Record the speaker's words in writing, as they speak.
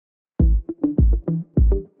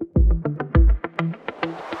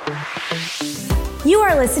You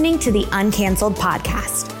are listening to the Uncanceled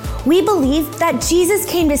Podcast. We believe that Jesus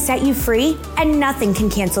came to set you free, and nothing can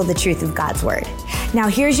cancel the truth of God's Word. Now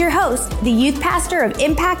here's your host, the youth pastor of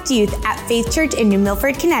Impact Youth at Faith Church in New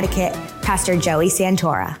Milford, Connecticut, Pastor Joey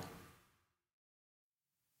Santora.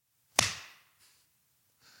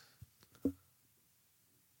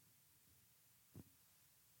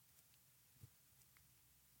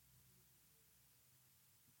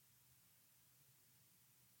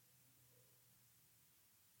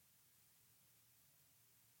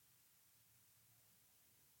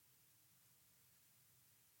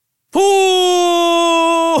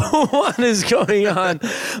 What is going on?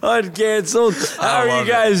 Uncanceled. How are you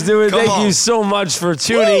guys doing? Thank you so much for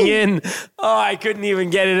tuning in. Oh, I couldn't even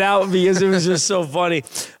get it out because it was just so funny.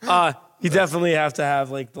 You definitely have to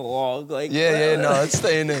have like the log. No, it's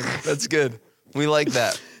staying in. That's good. We like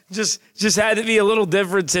that. Just had to be a little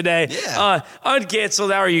different today. Yeah.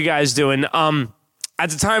 Uncanceled. How are you guys doing? At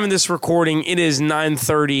the time of this recording, it is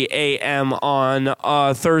 9:30 a.m.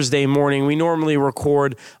 on Thursday morning. We normally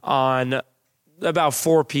record on about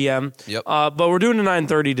 4 p.m. Yep. But we're doing a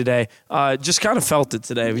 9:30 today. Just kind of felt it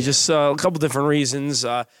today. We just a couple different reasons.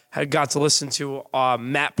 Had got to listen to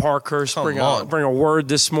Matt Parkhurst bring a word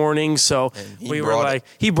this morning. So we were like,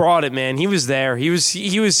 he brought it, man. He was there. He was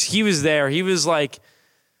there. He was like,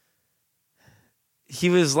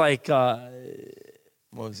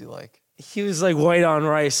 what was he like? He was like white on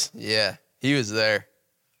rice. Yeah, he was there.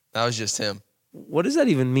 That was just him. What does that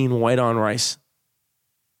even mean, white on rice?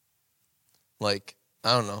 Like,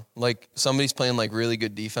 I don't know. Like, somebody's playing, like, really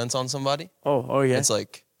good defense on somebody. Oh yeah. It's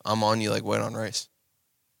like, I'm on you like white on rice.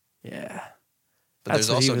 Yeah. But That's there's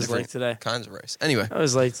what also he was different like today. kinds of rice. Anyway. I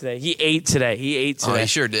was like today. He ate today. Oh, he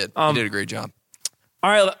sure did. He did a great job.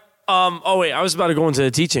 All right. I was about to go into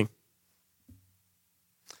the teaching.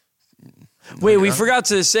 Wait, we forgot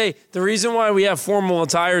to say the reason why we have formal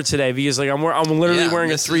attire today because like I'm literally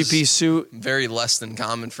wearing a 3-piece suit. Very less than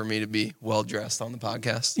common for me to be well dressed on the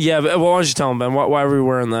podcast. Yeah, but why don't you tell them, Ben? Why are we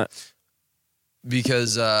wearing that?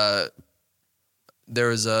 Because there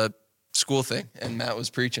was a school thing and Matt was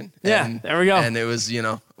preaching. Yeah, and, there we go. And it was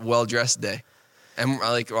well dressed day, and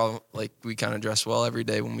we kind of dress well every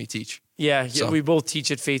day when we teach. Yeah, we both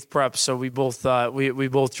teach at Faith Prep, so we both we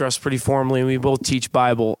both dress pretty formally, and we both teach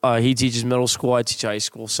Bible. He teaches middle school, I teach high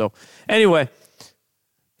school. So anyway,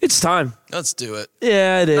 it's time. Let's do it.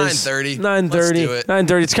 Yeah, it is. 9:30. 9:30. Let's do it.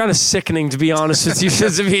 9:30. It's kind of sickening, to be honest with you,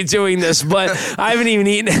 to be doing this, but I haven't even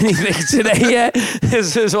eaten anything today yet.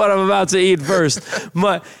 This is what I'm about to eat first.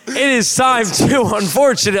 But it is time to,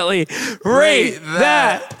 unfortunately, rate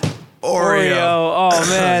that Oreo. Oh,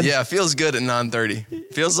 man. Yeah, it feels good at 9:30.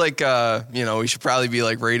 Feels like, we should probably be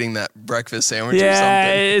like rating that breakfast sandwich or something.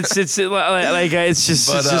 Yeah, it's just a but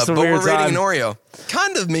weird we're rating time. an Oreo.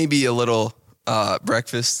 Kind of maybe a little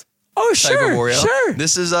breakfast type of Oreo. Sure.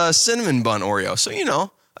 This is a cinnamon bun Oreo. So,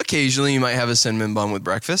 occasionally you might have a cinnamon bun with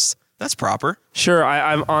breakfast. That's proper. Sure.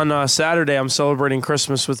 I'm on Saturday. I'm celebrating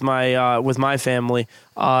Christmas with my family,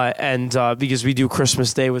 and because we do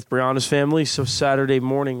Christmas Day with Brianna's family, so Saturday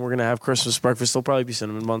morning we're gonna have Christmas breakfast. There'll probably be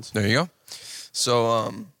cinnamon buns. There you go.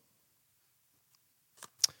 So,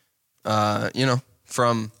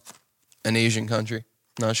 from an Asian country,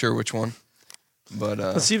 not sure which one, but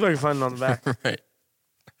let's see if I can find it on the back. Right.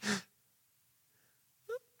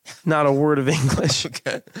 Not a word of English.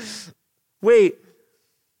 Okay. Wait.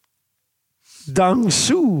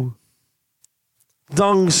 Dongsu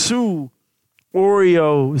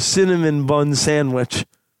Oreo cinnamon bun sandwich. It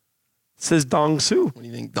says Dongsu. What do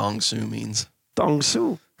you think Dongsu means?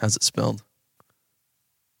 Dongsu. How's it spelled?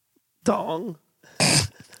 Dong.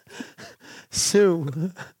 Su.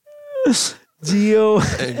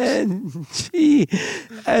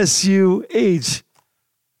 DONGSUH.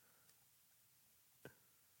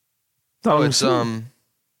 Oh,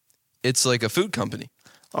 it's like a food company.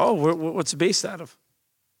 Oh, what's it based out of?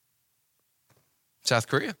 South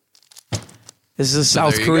Korea. This is a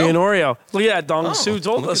South Korean Oreo. Look at that. Dongsu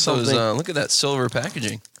told us something. Look at that silver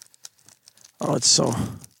packaging. Oh, it's so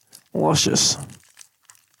luscious.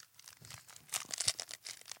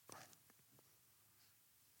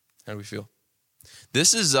 How do we feel?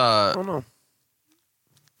 This is I don't know.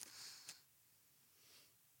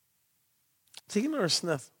 Take another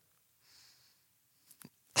sniff.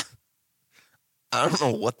 I don't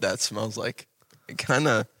know what that smells like. It kind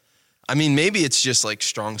of, maybe it's just like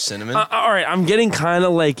strong cinnamon. All right, I'm getting kind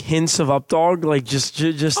of like hints of Updog, like just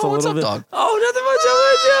a little bit. Dog? Oh, nothing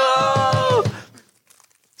much.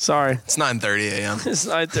 Sorry. It's 9:30 a.m. It's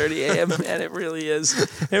 9:30 a.m. Man, it really is.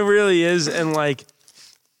 It really is, and like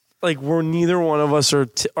we're neither one of us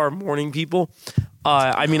are morning people.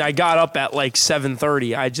 I mean, I got up at like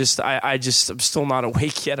 7:30. I'm still not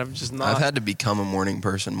awake yet. I'm just not. I've had to become a morning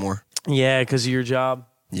person more. Yeah, because of your job.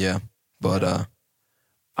 Yeah, but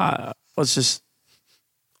let's just.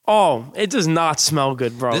 Oh, it does not smell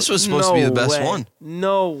good, bro. This was supposed to be the best one.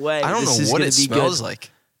 No way. I don't know what it smells like.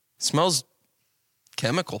 It smells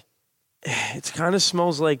chemical. It kind of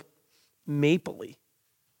smells like mapley.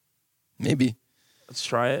 Maybe. Let's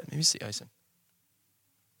try it. Maybe it's the icing.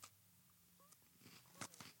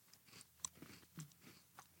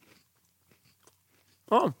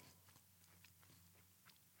 Oh.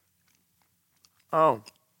 Oh.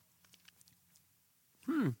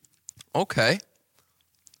 Okay.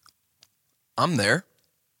 I'm there.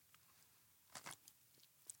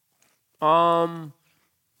 I'm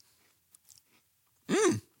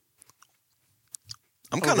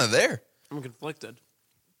kind of there. I'm conflicted.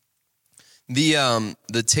 The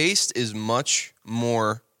taste is much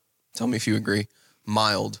more, tell me if you agree,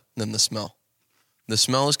 mild than the smell. The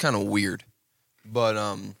smell is kind of weird. But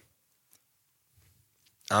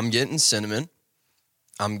I'm getting cinnamon.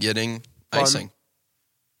 I'm getting icing.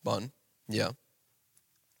 Bun. Yeah.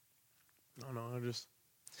 No, I just.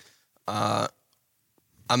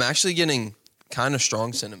 I'm actually getting kind of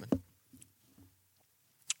strong cinnamon.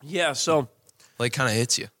 Yeah, so. Like, kind of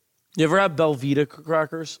hits you. You ever have Belvita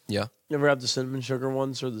crackers? Yeah. You ever have the cinnamon sugar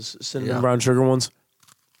ones or the cinnamon brown sugar ones?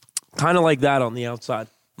 Kind of like that on the outside.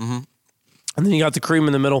 Mm-hmm. And then you got the cream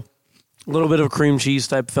in the middle. A little bit of cream cheese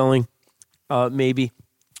type filling. Maybe.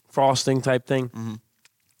 Frosting type thing.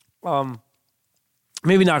 Mm-hmm.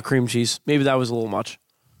 Maybe not cream cheese. Maybe that was a little much.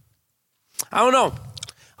 I don't know.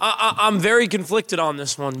 I'm very conflicted on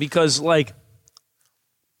this one because, like,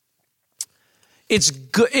 it's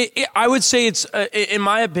good. I would say it's, in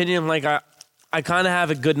my opinion, like, I kind of have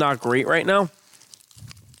a good, not great right now.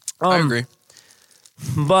 I agree.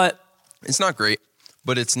 But it's not great,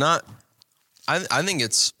 but it's not, I think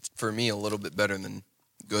it's, for me, a little bit better than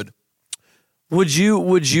good. Would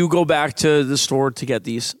you go back to the store to get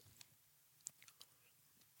these?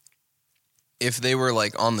 If they were,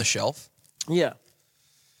 like, on the shelf? Yeah.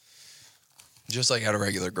 Just like at a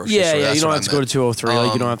regular grocery store. Yeah, That's you don't what have to go to 203.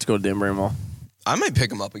 Like, you don't have to go to Danbury Mall. I might pick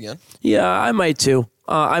them up again. Yeah, I might too.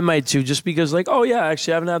 Just because, like, oh yeah,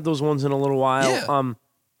 actually, I haven't had those ones in a little while. Yeah.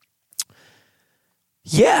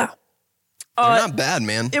 Yeah. They're not bad,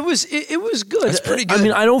 man. It was good. It's pretty good. I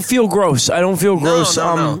mean, I don't feel gross.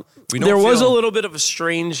 No. There was a little bit of a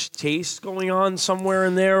strange taste going on somewhere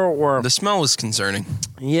in there, or the smell was concerning.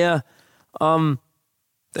 Yeah.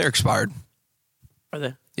 They're expired. Are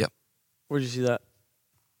they? Yep. Where'd you see that?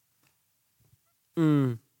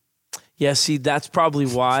 Yeah, see, that's probably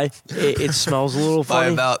why it smells a little funny.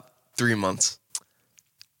 By about 3 months.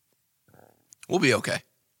 We'll be okay.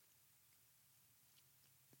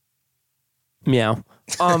 Meow.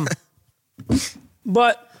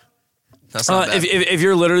 But that's not bad. If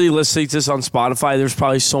you're literally listening to this on Spotify, there's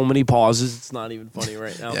probably so many pauses. It's not even funny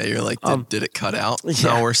right now. Yeah, you're like, did it cut out?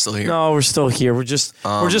 Yeah. No, we're still here. No, we're still here. We're just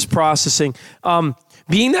processing.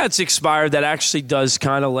 Being that it's expired, that actually does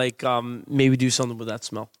kind of like maybe do something with that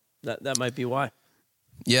smell. That might be why.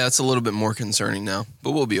 Yeah, it's a little bit more concerning now,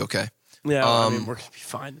 but we'll be okay. Yeah, I mean, we're gonna be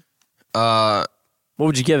fine. What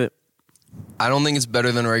would you give it? I don't think it's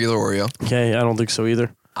better than a regular Oreo. Okay, I don't think so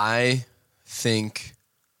either. I think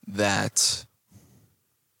that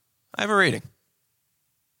I have a rating.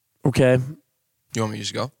 Okay. You want me to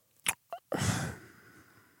just go?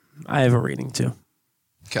 I have a rating too.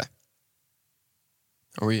 Okay.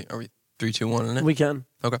 Are we 3, 2, 1 in it? We can.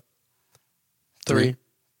 Okay. 3,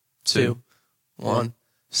 2, 1,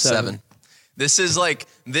 7.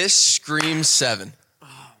 This screams 7.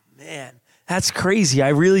 Oh man, that's crazy. I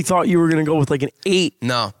really thought you were gonna go with like an 8.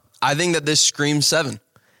 No, I think that this screams 7.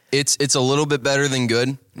 It's a little bit better than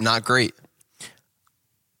good, not great.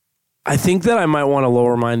 I think that I might want to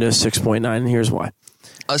lower mine to a 6.9, and here's why.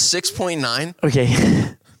 A 6.9? Okay.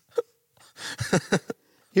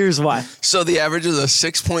 Here's why. So the average is a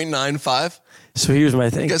 6.95? So here's my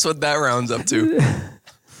thing. Guess what that rounds up to?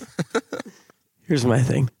 Here's my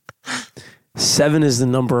thing. 7 is the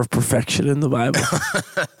number of perfection in the Bible.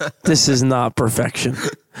 This is not perfection.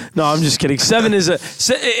 No, I'm just kidding. 7 is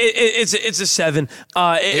it's a 7.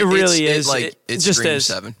 It really is. It just is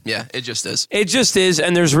 7. Yeah, it just is. It just is,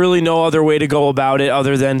 and there's really no other way to go about it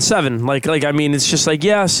other than 7. Like I mean, it's just like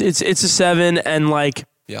yes, it's a 7, and like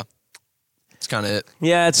yeah. It's kind of it.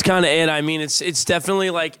 Yeah, it's kind of it. I mean, it's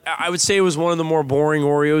definitely like, I would say it was one of the more boring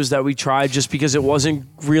Oreos that we tried just because it wasn't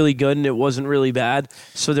really good and it wasn't really bad.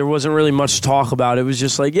 So there wasn't really much to talk about. It was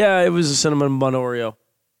just like, yeah, it was a cinnamon bun Oreo.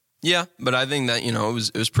 Yeah, but I think that, it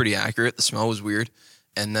was pretty accurate. The smell was weird.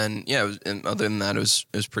 And then, and other than that, it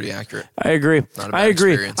was pretty accurate. I agree. Not a bad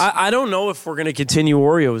experience. I don't know if we're going to continue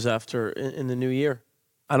Oreos after in the new year.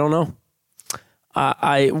 I don't know.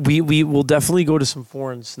 We will definitely go to some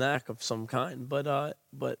foreign snack of some kind, but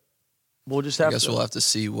we'll just have to. I guess we'll have to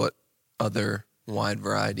see what other wide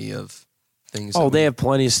variety of things. Oh, they have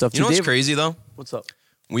plenty of stuff. You know what's crazy though? What's up?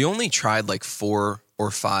 We only tried like 4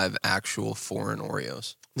 or 5 actual foreign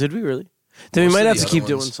Oreos. Did we really? Then we might have to keep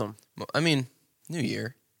doing some. I mean, New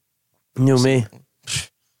Year. New me.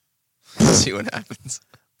 See what happens.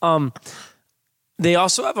 They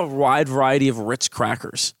also have a wide variety of Ritz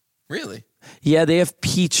crackers. Really? Yeah, they have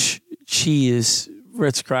peach cheese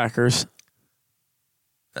Ritz crackers.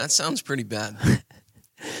 That sounds pretty bad.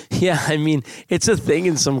 Yeah, I mean, it's a thing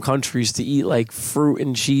in some countries to eat like fruit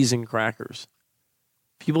and cheese and crackers.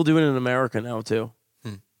 People do it in America now too.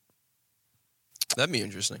 That'd be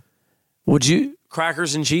interesting. Would you?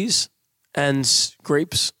 Crackers and cheese and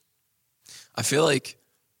grapes? I feel like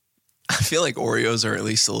Oreos are at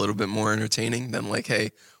least a little bit more entertaining than like,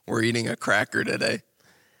 hey, we're eating a cracker today.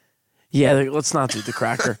 Yeah, let's not do the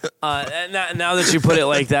cracker. Now that you put it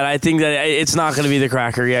like that, I think that it's not going to be the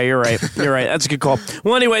cracker. Yeah, you're right. You're right. That's a good call.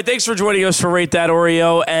 Well, anyway, thanks for joining us for Rate That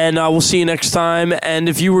Oreo, and we'll see you next time. And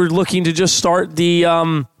if you were looking to just start the,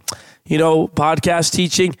 podcast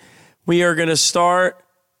teaching, we are going to start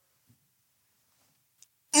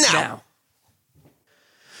now.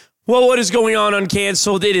 Well, what is going on,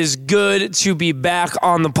 Uncanceled? It is good to be back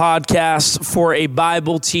on the podcast for a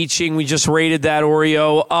Bible teaching. We just rated that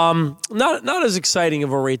Oreo. Not as exciting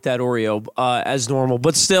of a Rate That Oreo as normal,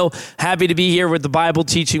 but still happy to be here with the Bible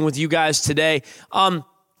teaching with you guys today.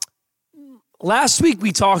 Last week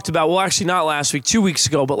we talked about, well, actually not last week, 2 weeks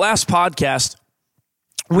ago, but last podcast,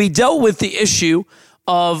 we dealt with the issue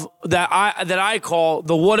of that I call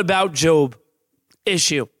the what about Job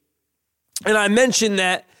issue. And I mentioned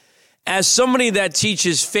that as somebody that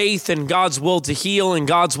teaches faith and God's will to heal and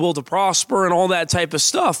God's will to prosper and all that type of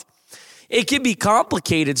stuff, it can be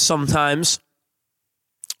complicated sometimes,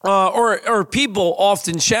 or people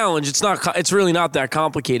often challenge. It's really not that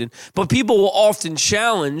complicated, but people will often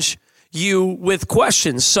challenge you with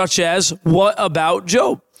questions such as, what about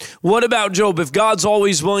Job? What about Job? If God's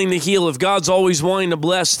always willing to heal, if God's always willing to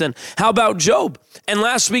bless, then how about Job? And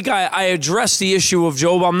last week I addressed the issue of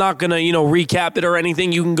Job. I'm not going to, recap it or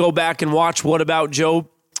anything. You can go back and watch What About Job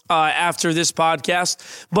after this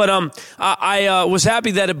podcast. But I was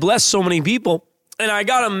happy that it blessed so many people. And I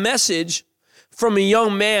got a message from a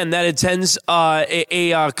young man that attends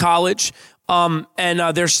a college, and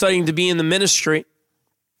they're studying to be in the ministry.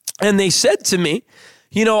 And they said to me,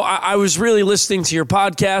 I was really listening to your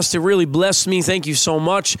podcast. It really blessed me. Thank you so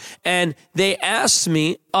much. And they asked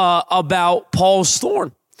me about Paul's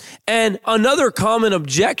thorn. And another common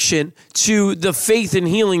objection to the faith and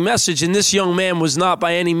healing message, and this young man was not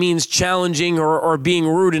by any means challenging or being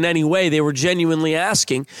rude in any way. They were genuinely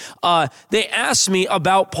asking. They asked me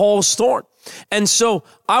about Paul's thorn. And so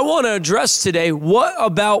I want to address today, what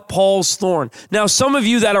about Paul's thorn? Now, some of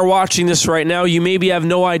you that are watching this right now, you maybe have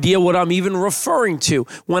no idea what I'm even referring to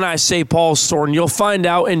when I say Paul's thorn. You'll find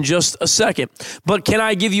out in just a second. But can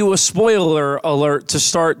I give you a spoiler alert to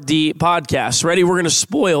start the podcast? Ready? We're going to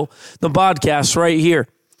spoil the podcast right here.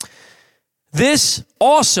 This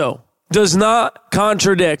also does not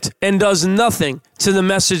contradict and does nothing to the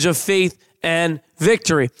message of faith and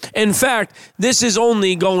victory. In fact, this is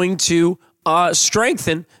only going to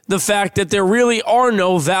strengthen the fact that there really are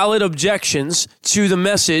no valid objections to the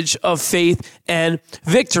message of faith and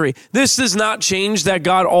victory. This does not change that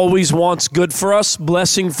God always wants good for us,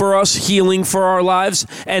 blessing for us, healing for our lives,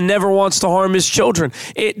 and never wants to harm his children.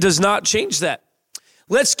 It does not change that.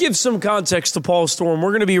 Let's give some context to Paul's thorn. We're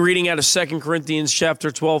going to be reading out of 2 Corinthians chapter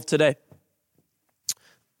 12 today.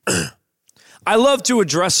 I love to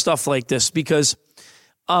address stuff like this because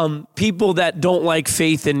people that don't like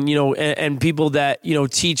faith and, and people that,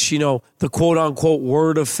 teach, the quote unquote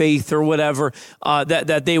word of faith or whatever,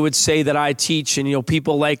 that they would say that I teach, and,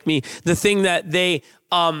 people like me, the thing that they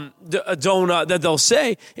that they'll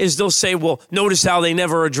say is they'll say, well, notice how they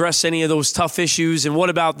never address any of those tough issues. And what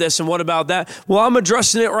about this? And what about that? Well, I'm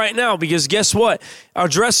addressing it right now because guess what?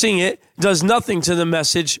 Addressing it does nothing to the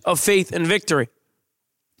message of faith and victory.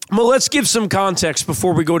 Well, let's give some context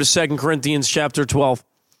before we go to 2 Corinthians chapter 12.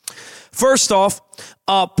 First off,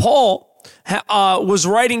 Paul was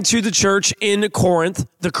writing to the church in Corinth,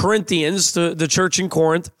 the Corinthians, the church in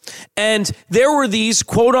Corinth, and there were these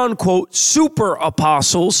quote-unquote super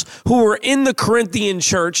apostles who were in the Corinthian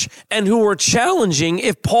church and who were challenging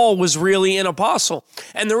if Paul was really an apostle.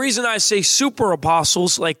 And the reason I say super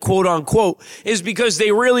apostles, like quote-unquote, is because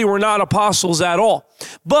they really were not apostles at all.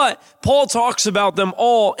 But Paul talks about them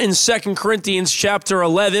all in 2 Corinthians chapter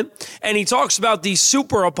 11, and he talks about these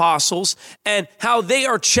super apostles and how they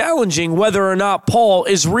are challenging whether or not Paul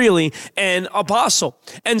is really an apostle.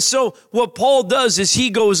 And so what Paul does is he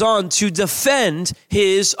goes on to defend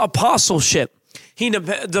his apostleship. He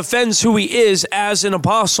defends who he is as an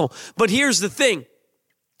apostle. But here's the thing.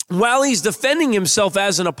 While he's defending himself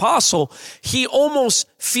as an apostle, he almost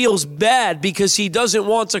feels bad because he doesn't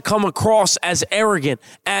want to come across as arrogant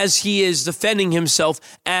as he is defending himself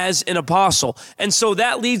as an apostle. And so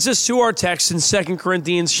that leads us to our text in 2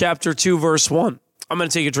 Corinthians chapter 2, verse 1. I'm going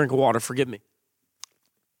to take a drink of water. Forgive me.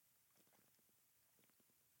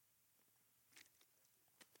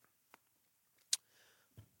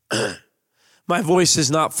 My voice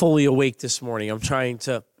is not fully awake this morning. I'm trying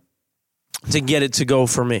to get it to go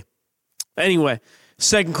for me. Anyway,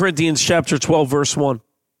 2 Corinthians chapter 12, verse 1.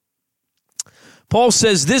 Paul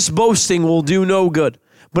says, "This boasting will do no good,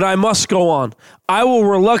 but I must go on. I will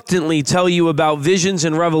reluctantly tell you about visions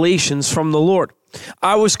and revelations from the Lord.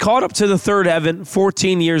 I was caught up to the third heaven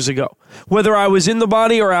 14 years ago. Whether I was in the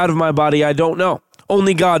body or out of my body, I don't know.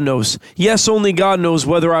 Only God knows. Yes, only God knows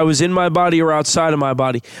whether I was in my body or outside of my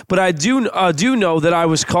body. But I do know that I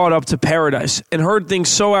was caught up to paradise and heard things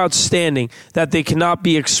so outstanding that they cannot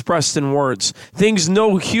be expressed in words. Things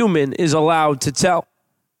no human is allowed to tell.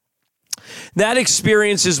 That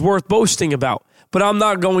experience is worth boasting about, but I'm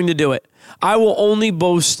not going to do it. I will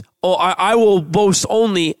boast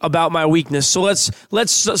only about my weakness." So let's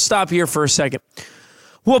stop here for a second.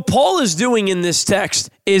 What Paul is doing in this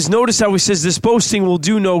text is, notice how he says, "This boasting will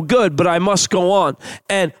do no good, but I must go on."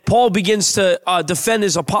 And Paul begins to defend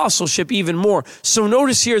his apostleship even more. So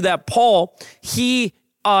notice here that Paul, he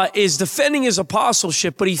is defending his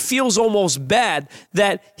apostleship, but he feels almost bad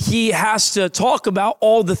that he has to talk about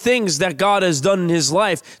all the things that God has done in his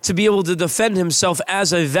life to be able to defend himself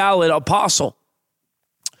as a valid apostle.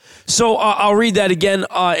 So I'll read that again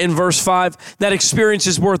in verse 5. "That experience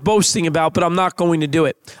is worth boasting about, but I'm not going to do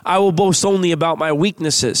it. I will boast only about my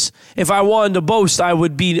weaknesses. If I wanted to boast, I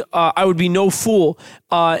would be no fool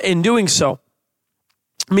in doing so,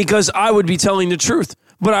 because I would be telling the truth.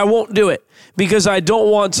 But I won't do it because I don't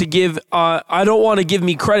want to give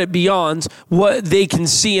me credit beyond what they can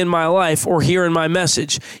see in my life or hear in my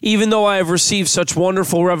message, even though I have received such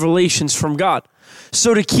wonderful revelations from God.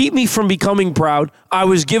 So to keep me from becoming proud, I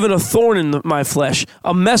was given a thorn in my flesh,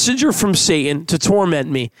 a messenger from Satan to torment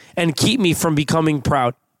me and keep me from becoming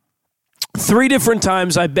proud. 3 different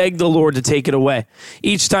times I begged the Lord to take it away.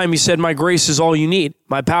 Each time he said, 'My grace is all you need.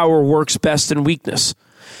 My power works best in weakness.'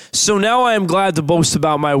 So now I am glad to boast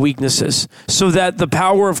about my weaknesses, so that the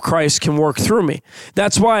power of Christ can work through me.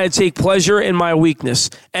 That's why I take pleasure in my weakness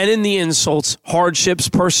and in the insults, hardships,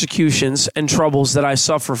 persecutions, and troubles that I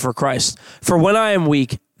suffer for Christ. For when I am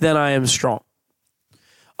weak, then I am strong."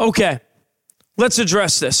 Okay, let's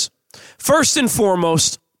address this. First and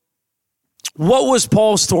foremost, what was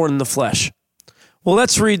Paul's thorn in the flesh? Well,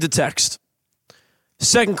 let's read the text.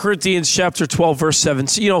 2 Corinthians chapter 12, verse 7.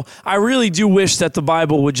 So, I really do wish that the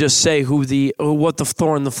Bible would just say what the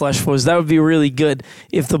thorn in the flesh was. That would be really good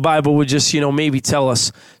if the Bible would just, maybe tell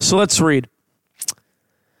us. So let's read.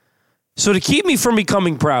 "So to keep me from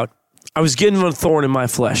becoming proud, I was given a thorn in my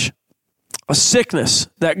flesh, a sickness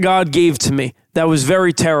that God gave to me that was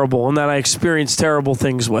very terrible and that I experienced terrible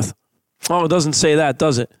things with." Oh, it doesn't say that,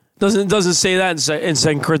 does it? It doesn't say that in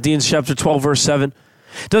 2 Corinthians chapter 12, verse 7.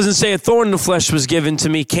 It doesn't say a thorn in the flesh was given to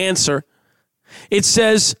me, cancer. It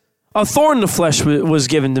says a thorn in the flesh was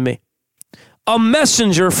given to me, a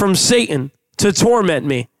messenger from Satan to torment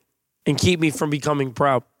me and keep me from becoming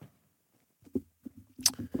proud.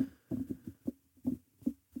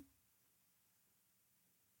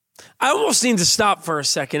 I almost need to stop for a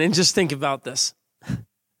second and just think about this.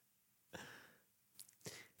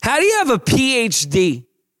 How do you have a PhD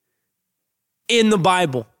in the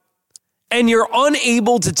Bible and you're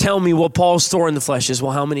unable to tell me what Paul's thorn in the flesh is?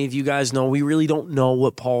 Well, how many of you guys know we really don't know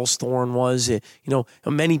what Paul's thorn was?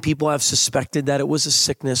 Many people have suspected that it was a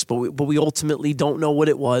sickness, but we ultimately don't know what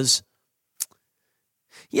it was.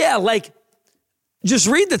 Yeah, just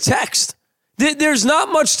read the text. There's not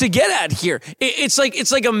much to get at here. It's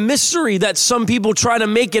like a mystery that some people try to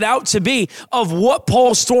make it out to be of what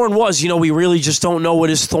Paul's thorn was. We really just don't know what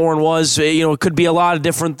his thorn was. It could be a lot of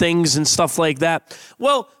different things and stuff like that.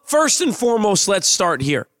 Well, first and foremost, let's start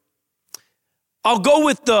here. I'll go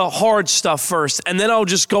with the hard stuff first, and then I'll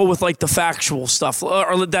just go with like the factual stuff.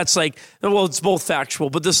 Or that's like, well, it's both factual,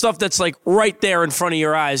 but the stuff that's like right there in front of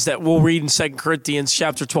your eyes that we'll read in 2 Corinthians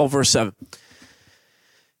chapter 12, verse 7.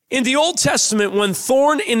 In the Old Testament, when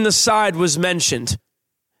thorn in the side was mentioned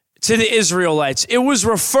to the Israelites, it was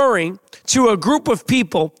referring to a group of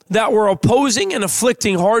people that were opposing and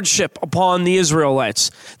afflicting hardship upon the Israelites,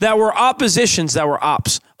 that were oppositions, that were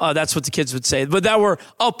ops. That's what the kids would say, but that were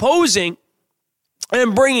opposing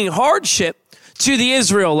and bringing hardship to the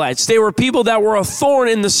Israelites. They were people that were a thorn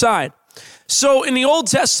in the side. So in the Old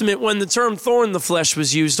Testament, when the term thorn in the flesh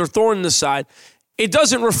was used, or thorn in the side, it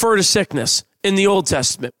doesn't refer to sickness in the Old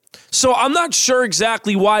Testament. So I'm not sure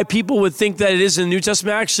exactly why people would think that it is in the New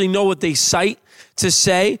Testament. I actually know what they cite to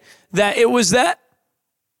say that it was that.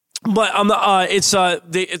 But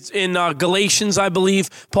it's in Galatians, I believe.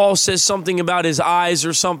 Paul says something about his eyes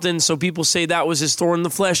or something, so people say that was his thorn in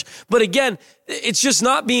the flesh. But again, it's just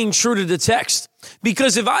not being true to the text.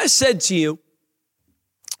 Because if I said to you,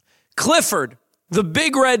 Clifford, the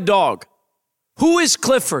big red dog, who is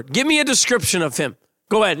Clifford? Give me a description of him.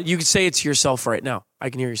 Go ahead. You can say it to yourself right now.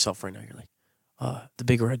 I can hear yourself right now. You're like, the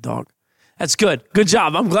big red dog. That's good. Good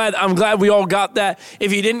job. I'm glad we all got that.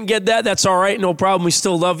 If you didn't get that, that's all right. No problem. We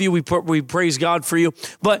still love you. We praise God for you.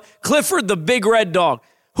 But Clifford, the big red dog.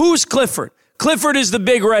 Who's Clifford? Clifford is the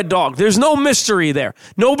big red dog. There's no mystery there.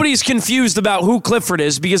 Nobody's confused about who Clifford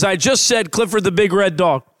is because I just said Clifford, the big red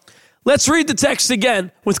dog. Let's read the text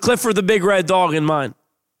again with Clifford, the big red dog in mind.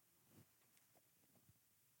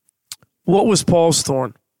 What was Paul's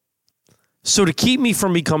thorn? So to keep me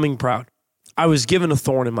from becoming proud, I was given a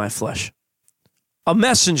thorn in my flesh, a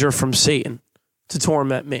messenger from Satan to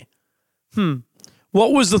torment me.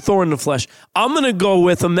 What was the thorn in the flesh? I'm going to go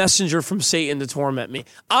with a messenger from Satan to torment me.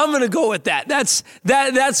 I'm going to go with that.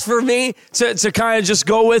 That's for me to kind of just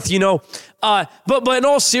go with, But in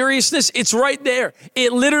all seriousness, it's right there.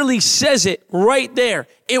 It literally says it right there.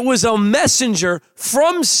 It was a messenger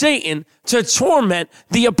from Satan to torment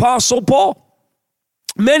the Apostle Paul.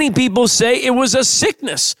 Many people say it was a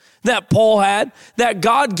sickness that Paul had that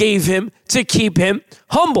God gave him to keep him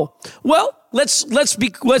humble. Well, let's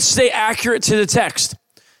stay accurate to the text.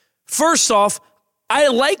 First off, I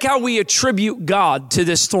like how we attribute God to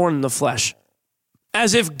this thorn in the flesh,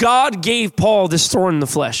 as if God gave Paul this thorn in the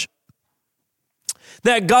flesh,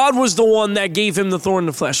 that God was the one that gave him the thorn in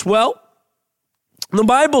the flesh. Well, the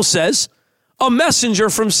Bible says a messenger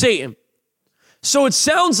from Satan. So it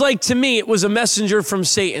sounds like to me it was a messenger from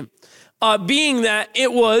Satan, being that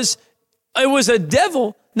it was a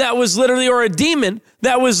devil that was literally, or a demon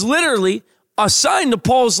that was literally assigned to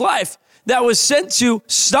Paul's life, that was sent to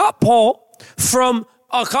stop Paul from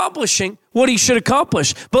accomplishing what he should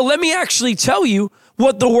accomplish. But let me actually tell you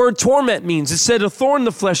what the word torment means. It said a thorn in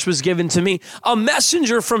the flesh was given to me, a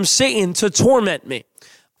messenger from Satan to torment me.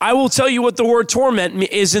 I will tell you what the word torment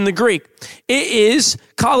is in the Greek. It is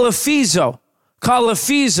kalaphizo.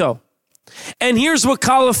 Kalaphizo. And here's what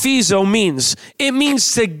kalaphizo means. It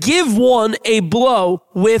means to give one a blow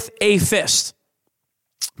with a fist.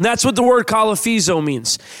 That's what the word kalaphizo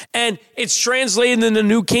means. And it's translated in the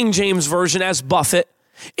New King James Version as buffet.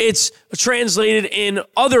 It's translated in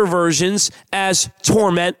other versions as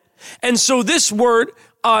torment. And so this word,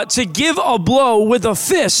 to give a blow with a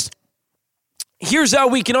fist, here's how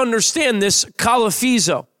we can understand this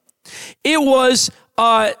kalaphizo. It was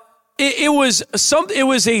a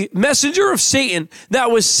messenger of Satan that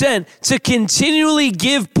was sent to continually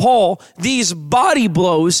give Paul these body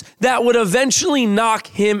blows that would eventually knock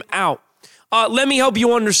him out. Let me help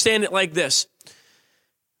you understand it like this.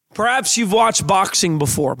 Perhaps you've watched boxing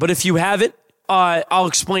before, but if you haven't, I'll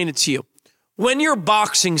explain it to you. When you're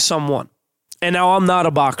boxing someone, and now I'm not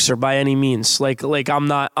a boxer by any means. Like I'm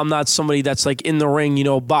not somebody that's like in the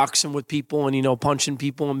ring, boxing with people and, punching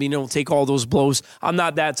people and, take all those blows. I'm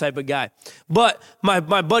not that type of guy. But my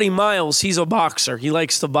buddy Miles, he's a boxer. He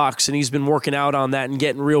likes to box and he's been working out on that and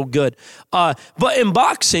getting real good. But in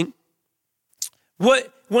boxing,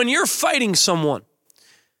 when you're fighting someone,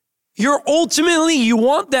 you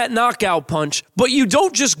want that knockout punch, but you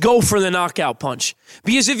don't just go for the knockout punch.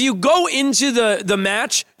 Because if you go into the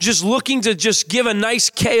match just looking to just give a nice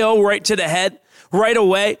KO right to the head right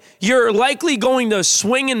away, you're likely going to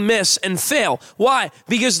swing and miss and fail. Why?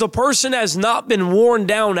 Because the person has not been worn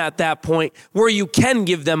down at that point where you can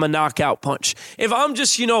give them a knockout punch. If I'm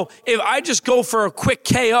just, if I just go for a quick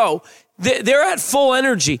KO, they're at full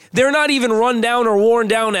energy. They're not even run down or worn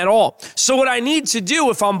down at all. So what I need to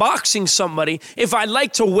do if I'm boxing somebody, if I'd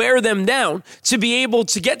like to wear them down to be able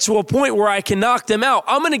to get to a point where I can knock them out,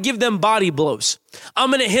 I'm going to give them body blows. I'm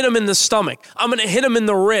going to hit him in the stomach. I'm going to hit him in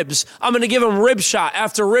the ribs. I'm going to give him rib shot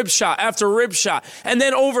after rib shot after rib shot. And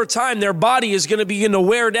then over time, their body is going to begin to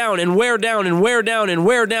wear down and wear down and wear down and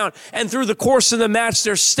wear down. And through the course of the match,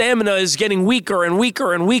 their stamina is getting weaker and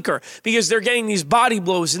weaker and weaker because they're getting these body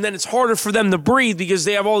blows. And then it's harder for them to breathe because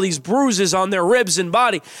they have all these bruises on their ribs and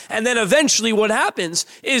body. And then eventually what happens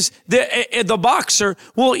is the boxer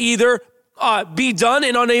will either be done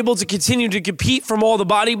and unable to continue to compete from all the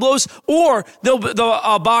body blows, or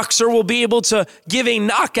the boxer will be able to give a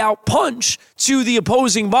knockout punch to the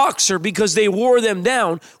opposing boxer because they wore them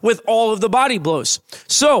down with all of the body blows.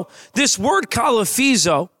 So this word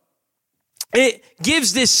kalafizo, it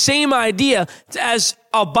gives this same idea as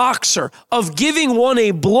a boxer of giving one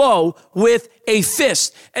a blow with a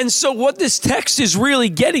fist. And so what this text is really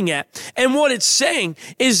getting at, and what it's saying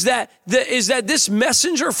is that this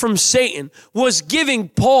messenger from Satan was giving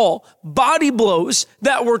Paul body blows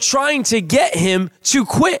that were trying to get him to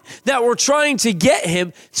quit, that were trying to get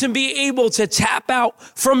him to be able to tap out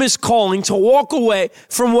from his calling, to walk away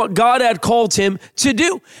from what God had called him to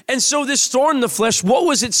do. And so this thorn in the flesh, what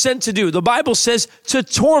was it sent to do? The Bible says to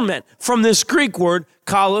torment, from this Greek word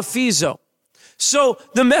kalafizo. So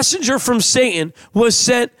the messenger from Satan was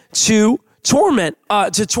sent to torment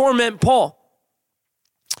Paul.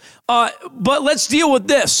 But let's deal with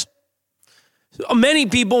this. Many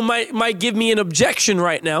people might give me an objection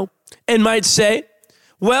right now and might say,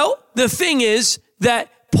 well, the thing is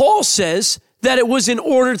that Paul says that it was in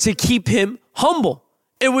order to keep him humble.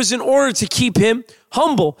 It was in order to keep him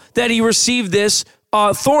humble that he received this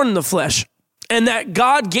thorn in the flesh, and that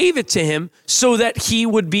God gave it to him so that he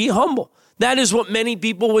would be humble. That is what many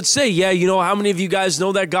people would say. Yeah, you know, how many of you guys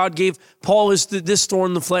know that God gave Paul this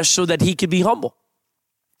thorn in the flesh so that he could be humble?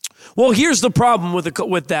 Well, here's the problem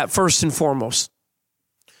with that, first and foremost.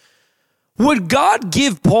 Would God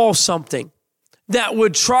give Paul something that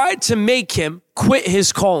would try to make him quit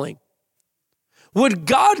his calling? Would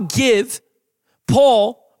God give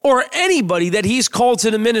Paul or anybody that he's called to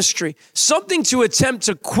the ministry something to attempt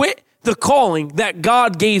to quit the calling that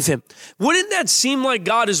God gave him? Wouldn't that seem like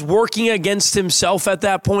God is working against himself at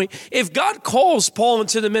that point? If God calls Paul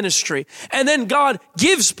into the ministry and then God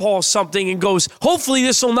gives Paul something and goes, hopefully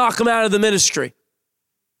this will knock him out of the ministry,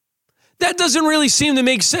 that doesn't really seem to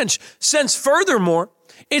make sense. Furthermore,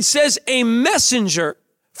 it says a messenger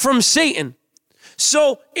from Satan.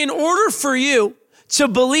 So in order for you to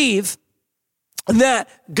believe that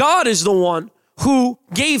God is the one who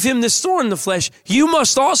gave him this thorn in the flesh, you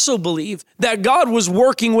must also believe that God was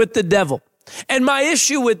working with the devil. And my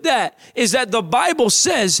issue with that is that the Bible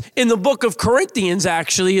says in the book of Corinthians,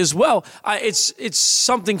 actually, as well, it's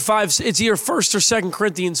something it's either 1st or 2nd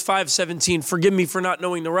Corinthians 5:17. Forgive me for not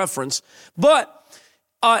knowing the reference. But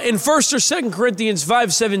in 1st or 2nd Corinthians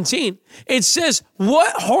 5:17, it says,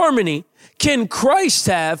 what harmony can Christ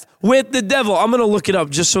have with the devil? I'm going to look it up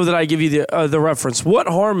just so that I give you the reference. What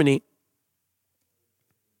harmony?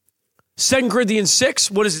 2 Corinthians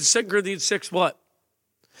 6, what is it? 2 Corinthians 6, what?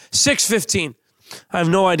 6:15. I have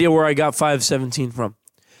no idea where I got 5:17 from.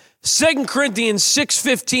 2 Corinthians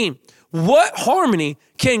 6:15. What harmony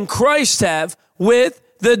can Christ have with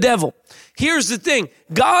the devil? Here's the thing.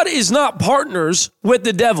 God is not partners with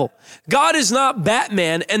the devil. God is not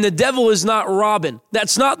Batman and the devil is not Robin.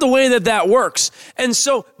 That's not the way that works. And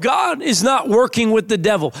so God is not working with the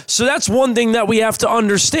devil. So that's one thing that we have to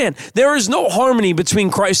understand. There is no harmony between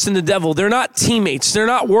Christ and the devil. They're not teammates. They're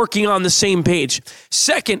not working on the same page.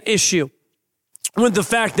 Second issue with the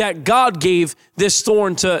fact that God gave this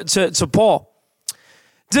thorn to Paul.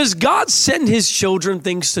 Does God send his children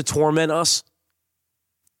things to torment us?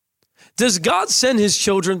 Does God send his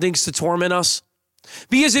children things to torment us?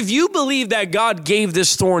 Because if you believe that God gave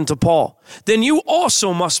this thorn to Paul, then you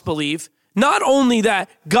also must believe not only that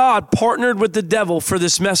God partnered with the devil for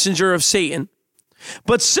this messenger of Satan,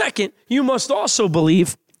 but second, you must also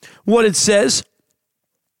believe what it says.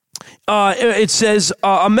 It says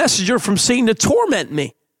a messenger from Satan to torment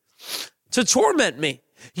me. To torment me.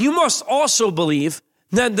 You must also believe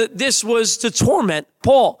that this was to torment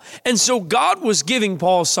Paul. And so God was giving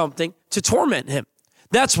Paul something to torment him.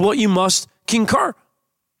 That's what you must concur.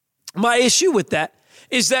 My issue with that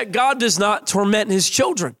is that God does not torment his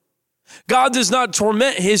children. God does not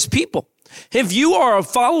torment his people. If you are a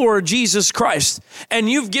follower of Jesus Christ and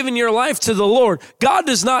you've given your life to the Lord, God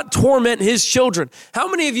does not torment his children. How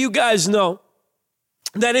many of you guys know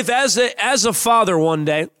that if as a father one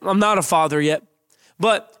day, I'm not a father yet,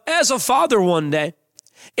 but as a father one day,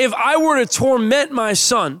 if I were to torment my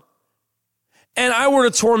son and I were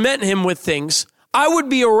to torment him with things, I would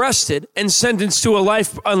be arrested and sentenced to a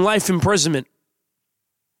life imprisonment.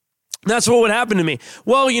 That's what would happen to me.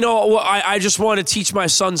 Well, I just want to teach my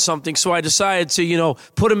son something, so I decided to,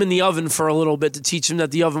 put him in the oven for a little bit to teach him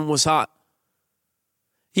that the oven was hot.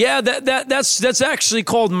 Yeah, that's actually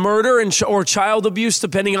called murder or child abuse,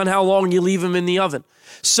 depending on how long you leave him in the oven.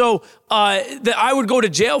 So I would go to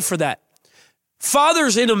jail for that.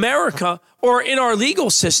 Fathers in America or in our legal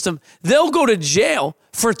system, they'll go to jail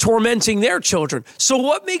for tormenting their children. So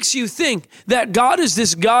what makes you think that God is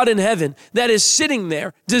this God in heaven that is sitting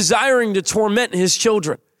there desiring to torment his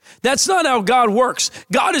children? That's not how God works.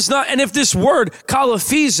 God is not, and if this word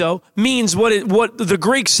kalaphizo means what the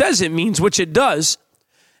Greek says it means, which it does,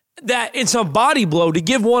 that it's a body blow, to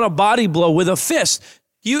give one a body blow with a fist.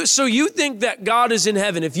 So you think that God is in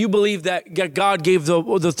heaven if you believe that God gave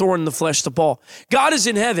the thorn in the flesh to Paul. God is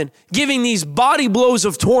in heaven giving these body blows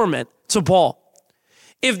of torment to Paul.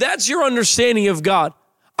 If that's your understanding of God,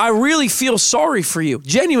 I really feel sorry for you,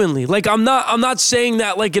 genuinely. Like I'm not saying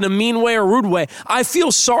that like in a mean way or rude way. I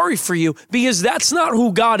feel sorry for you because that's not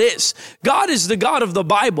who God is. God is the God of the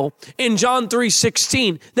Bible in John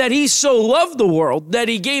 3:16, that he so loved the world that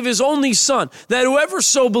he gave his only son, that whoever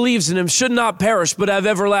so believes in him should not perish but have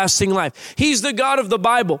everlasting life. He's the God of the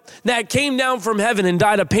Bible that came down from heaven and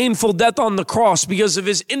died a painful death on the cross because of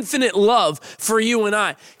his infinite love for you and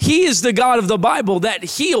I. He is the God of the Bible that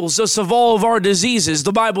heals us of all of our diseases.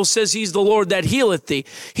 The Bible says he's the Lord that healeth thee.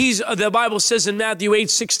 The Bible says in Matthew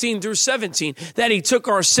 8:16 through 17 that he took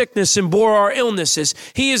our sickness and bore our illnesses.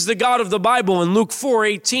 He is the God of the Bible in Luke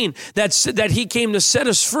 4:18 that he came to set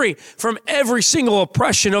us free from every single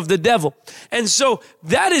oppression of the devil. And so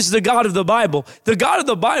that is the God of the Bible. The God of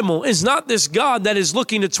the Bible is not this God that is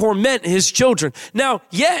looking to torment his children. Now,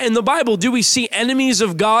 yeah, in the Bible, do we see enemies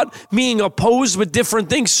of God being opposed with different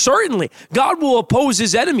things? Certainly. God will oppose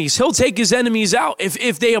his enemies. He'll take his enemies out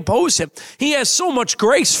if they oppose him. He has so much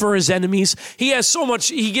grace for his enemies. He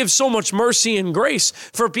gives so much mercy and grace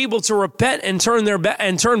for people to repent and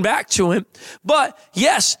turn back to him. But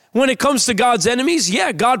yes, when it comes to God's enemies,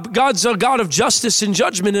 yeah, God's a God of justice and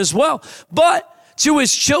judgment as well. But to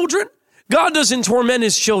his children, God doesn't torment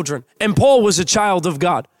his children. And Paul was a child of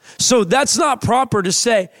God. So that's not proper to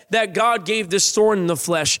say that God gave this thorn in the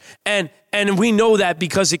flesh. And we know that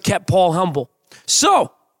because it kept Paul humble.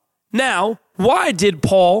 So now, why did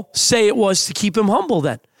Paul say it was to keep him humble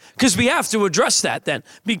then? Because we have to address that then.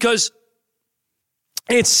 Because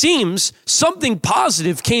it seems something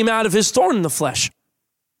positive came out of his thorn in the flesh.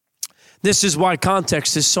 This is why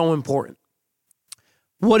context is so important.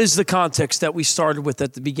 What is the context that we started with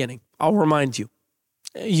at the beginning? I'll remind you.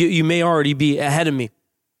 You may already be ahead of me.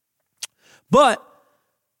 But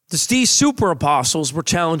these super apostles were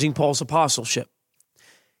challenging Paul's apostleship.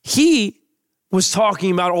 He was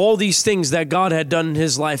talking about all these things that God had done in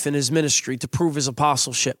his life and his ministry to prove his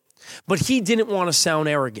apostleship. But he didn't want to sound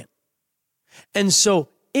arrogant. And so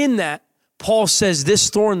in that, Paul says, this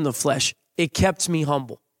thorn in the flesh, it kept me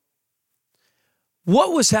humble.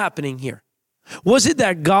 What was happening here? Was it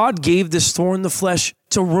that God gave this thorn in the flesh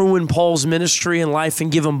to ruin Paul's ministry and life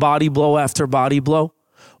and give him body blow after body blow?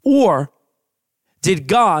 Or did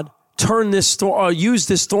God use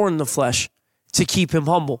this thorn in the flesh to keep him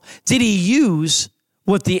humble? Did he use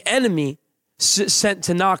what the enemy sent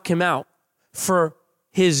to knock him out for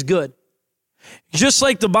his good? Just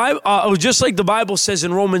like the Bible says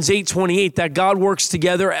in Romans 8:28 that God works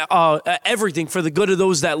together everything for the good of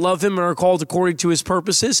those that love him and are called according to his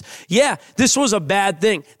purposes. Yeah, this was a bad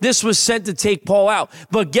thing. This was sent to take Paul out.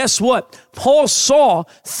 But guess what? Paul saw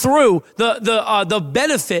through the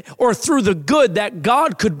benefit or through the good that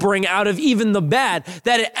God could bring out of even the bad,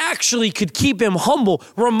 that it actually could keep him humble,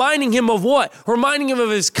 reminding him of what? Reminding him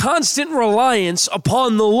of his constant reliance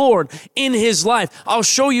upon the Lord in his life. I'll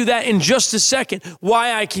show you that in just a second,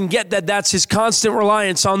 why I can get that that's his constant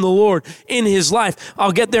reliance on the Lord in his life.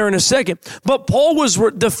 I'll get there in a second. But Paul was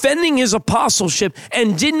defending his apostleship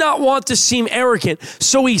and did not want to seem arrogant.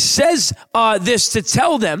 So he says this to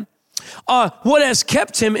tell them what has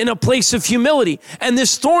kept him in a place of humility. And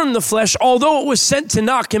this thorn in the flesh, although it was sent to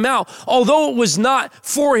knock him out, although it was not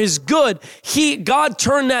for his good, God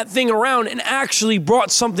turned that thing around and actually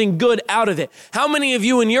brought something good out of it. How many of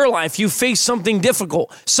you in your life, you faced something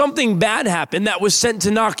difficult, something bad happened that was sent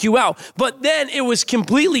to knock you out, but then it was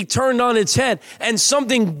completely turned on its head and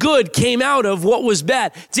something good came out of what was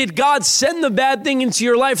bad? Did God send the bad thing into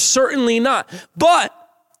your life? Certainly not. But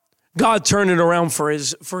God turned it around for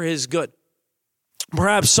his good.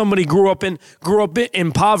 Perhaps somebody grew up in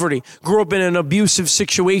poverty, grew up in an abusive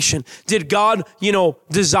situation. Did God,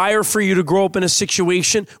 desire for you to grow up in a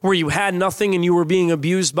situation where you had nothing and you were being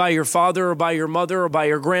abused by your father or by your mother or by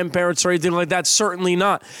your grandparents or anything like that? Certainly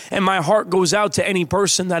not. And my heart goes out to any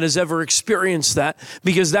person that has ever experienced that,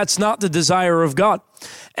 because that's not the desire of God.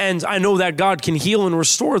 And I know that God can heal and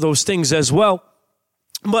restore those things as well.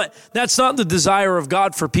 But that's not the desire of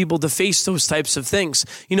God for people to face those types of things,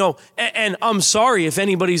 and I'm sorry if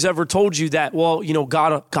anybody's ever told you that,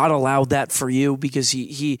 God allowed that for you because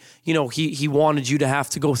he wanted you to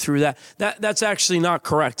have to go through that. That's actually not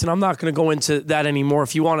correct. And I'm not going to go into that anymore.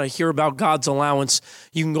 If you want to hear about God's allowance,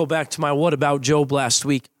 you can go back to my What About Job last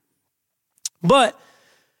week. But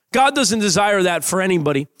God doesn't desire that for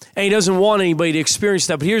anybody, and he doesn't want anybody to experience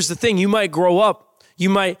that. But here's the thing. You might grow up.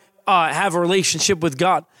 You might have a relationship with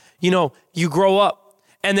God. You grow up,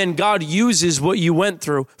 and then God uses what you went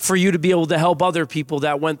through for you to be able to help other people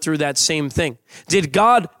that went through that same thing. Did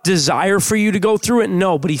God desire for you to go through it?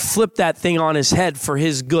 No, but he flipped that thing on his head for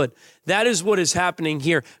his good. That is what is happening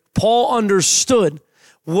here. Paul understood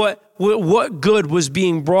what good was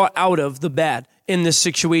being brought out of the bad in this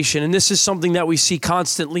situation. And this is something that we see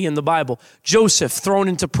constantly in the Bible. Joseph thrown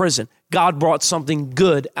into prison. God brought something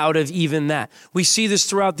good out of even that. We see this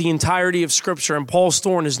throughout the entirety of Scripture, and Paul's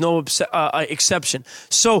thorn is no exception.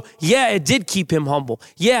 So, yeah, it did keep him humble.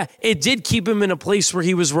 Yeah, it did keep him in a place where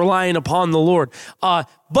he was relying upon the Lord.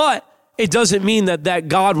 But it doesn't mean that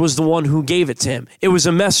God was the one who gave it to him. It was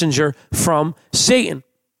a messenger from Satan.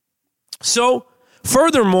 So,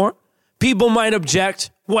 furthermore, people might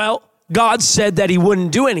object, well, God said that he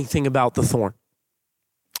wouldn't do anything about the thorn.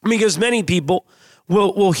 Because many people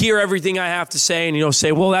will hear everything I have to say and,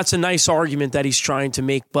 say, well, that's a nice argument that he's trying to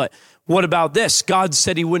make, but what about this? God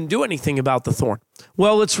said he wouldn't do anything about the thorn.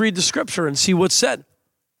 Well, let's read the scripture and see what's said.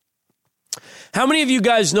 How many of you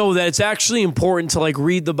guys know that it's actually important to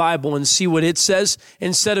read the Bible and see what it says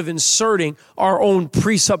instead of inserting our own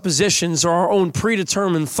presuppositions or our own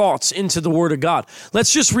predetermined thoughts into the Word of God?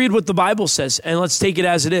 Let's just read what the Bible says and let's take it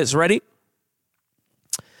as it is. Ready?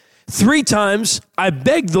 3 times I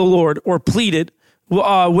begged the Lord or pleaded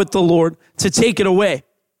with the Lord to take it away.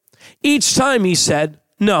 Each time he said,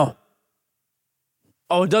 no.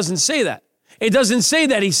 Oh, it doesn't say that. It doesn't say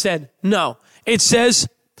that he said no. It says,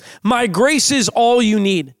 my grace is all you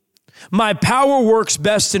need. My power works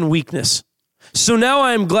best in weakness. So now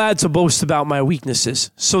I am glad to boast about my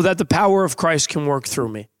weaknesses so that the power of Christ can work through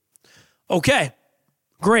me. Okay,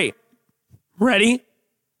 great. Ready?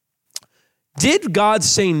 Did God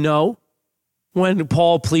say no when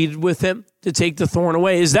Paul pleaded with him to take the thorn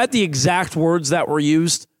away? Is that the exact words that were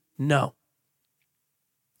used? No.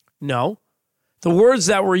 No. The words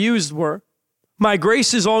that were used were, my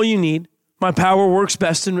grace is all you need. My power works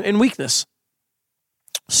best in weakness.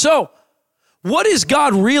 So, what is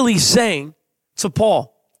God really saying to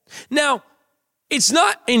Paul? Now, it's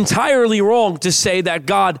not entirely wrong to say that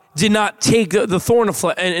God did not take the thorn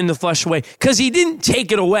in the flesh away, because he didn't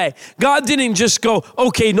take it away. God didn't just go,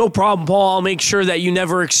 okay, no problem, Paul, I'll make sure that you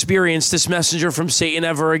never experience this messenger from Satan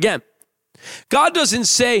ever again. God doesn't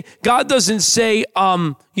say that.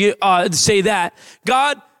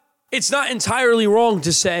 God, it's not entirely wrong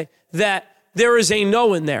to say that there is a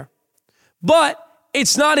no in there. But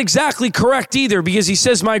it's not exactly correct either, because he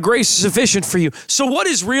says, my grace is sufficient for you. So what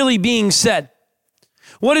is really being said?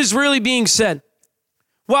 What is really being said?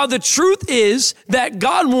 While the truth is that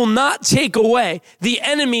God will not take away the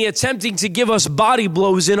enemy attempting to give us body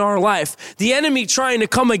blows in our life, the enemy trying to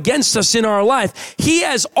come against us in our life, he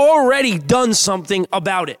has already done something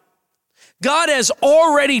about it. God has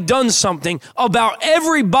already done something about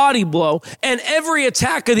every body blow and every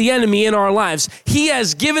attack of the enemy in our lives. He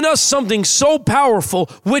has given us something so powerful,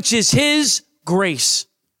 which is his grace.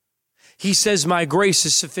 He says, my grace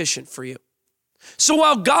is sufficient for you. So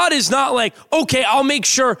while God is not like, okay, I'll make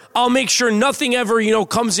sure nothing ever,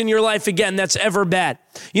 comes in your life again that's ever bad.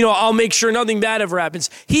 I'll make sure nothing bad ever happens.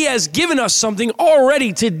 He has given us something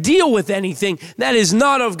already to deal with anything that is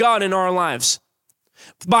not of God in our lives.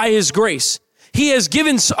 By his grace. He has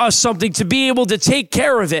given us something to be able to take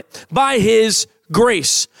care of it by his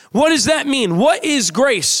grace. What does that mean? What is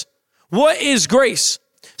grace? What is grace?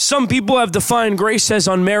 Some people have defined grace as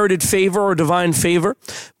unmerited favor or divine favor,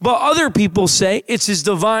 but other people say it's his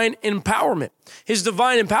divine empowerment. His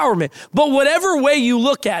divine empowerment. But whatever way you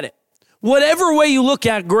look at it, whatever way you look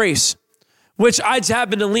at grace, which I'd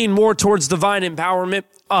happen to lean more towards divine empowerment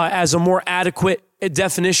as a more adequate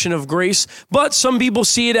definition of grace, but some people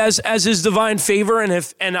see it as his divine favor,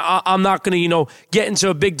 and I'm not going to get into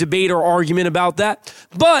a big debate or argument about that.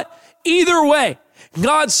 But either way,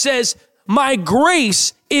 God says, my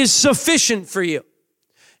grace is sufficient for you.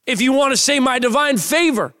 If you want to say my divine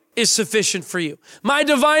favor is sufficient for you. My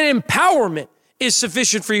divine empowerment is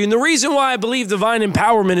sufficient for you. And the reason why I believe divine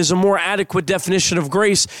empowerment is a more adequate definition of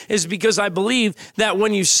grace is because I believe that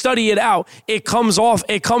when you study it out, it comes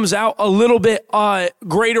out a little bit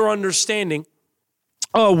greater understanding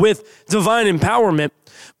with divine empowerment,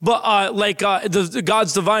 but the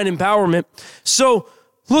God's divine empowerment. So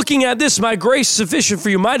looking at this, my grace is sufficient for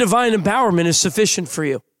you. My divine empowerment is sufficient for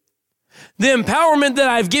you. The empowerment that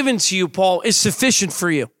I've given to you, Paul, is sufficient for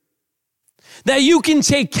you. That you can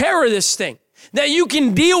take care of this thing. That you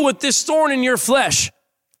can deal with this thorn in your flesh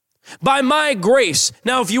by my grace.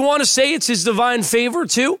 Now, if you want to say it's his divine favor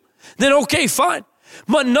too, then okay, fine.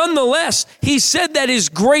 But nonetheless, he said that his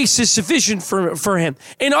grace is sufficient for him.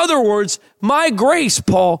 In other words, my grace,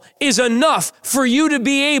 Paul, is enough for you to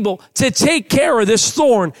be able to take care of this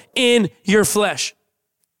thorn in your flesh.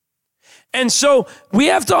 And so we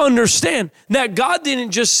have to understand that God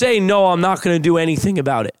didn't just say, no, I'm not going to do anything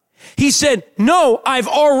about it. He said, no, I've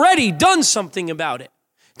already done something about it.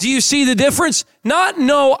 Do you see the difference? Not,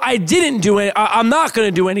 no, I didn't do it. I'm not going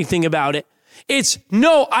to do anything about it. It's,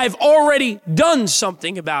 no, I've already done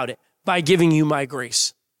something about it by giving you my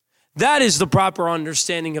grace. That is the proper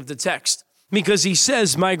understanding of the text, because he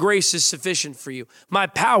says, my grace is sufficient for you. My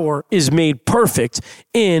power is made perfect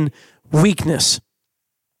in weakness.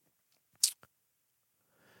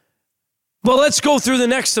 Well, let's go through the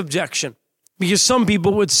next objection. Because some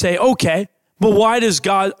people would say, okay, but why does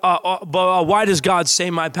God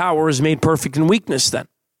say my power is made perfect in weakness then?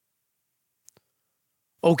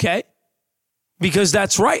 Okay, because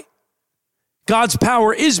that's right. God's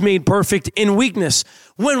power is made perfect in weakness.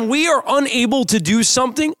 When we are unable to do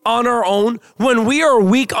something on our own, when we are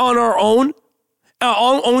weak on our own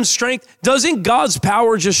strength, doesn't God's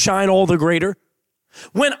power just shine all the greater?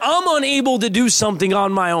 When I'm unable to do something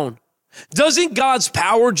on my own, doesn't God's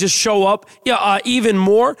power just show up even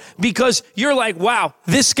more? Because you're like, wow,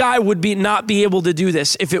 this guy would not be able to do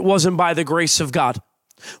this if it wasn't by the grace of God.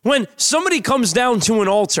 When somebody comes down to an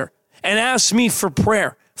altar and asks me for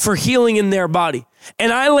prayer, for healing in their body,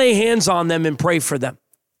 and I lay hands on them and pray for them,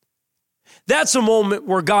 that's a moment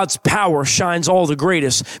where God's power shines all the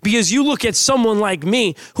greatest. Because you look at someone like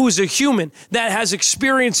me, who's a human that has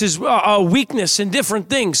experiences, weakness and different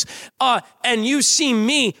things, and you see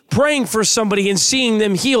me praying for somebody and seeing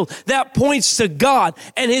them healed, that points to God,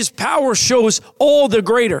 and his power shows all the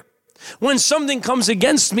greater. When something comes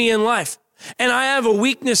against me in life, and I have a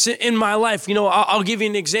weakness in my life, I'll give you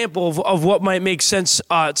an example of what might make sense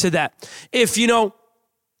to that. If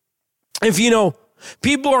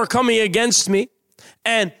people are coming against me,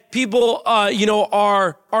 and people,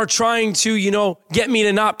 are trying to, get me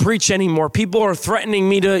to not preach anymore. People are threatening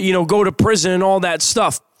me to, go to prison and all that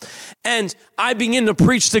stuff. And I begin to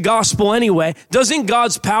preach the gospel anyway. Doesn't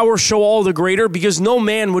God's power show all the greater? Because no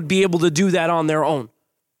man would be able to do that on their own.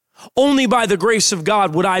 Only by the grace of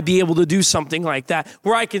God would I be able to do something like that,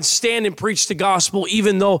 where I can stand and preach the gospel,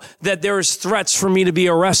 even though that there is threats for me to be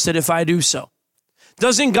arrested if I do so.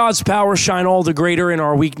 Doesn't God's power shine all the greater in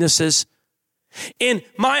our weaknesses? In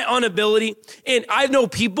my inability, and I know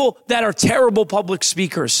people that are terrible public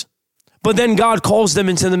speakers, but then God calls them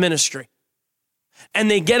into the ministry. And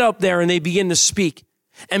they get up there and they begin to speak.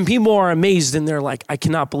 And people are amazed and they're like, I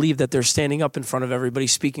cannot believe that they're standing up in front of everybody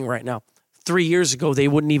speaking right now. 3 years ago, they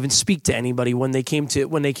wouldn't even speak to anybody when they came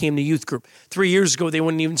to youth group. 3 years ago, they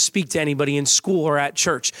wouldn't even speak to anybody in school or at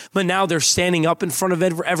church. But now they're standing up in front of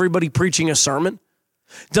everybody preaching a sermon.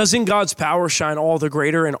 Doesn't God's power shine all the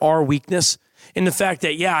greater in our weakness? In the fact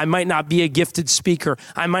that, I might not be a gifted speaker.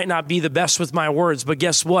 I might not be the best with my words. But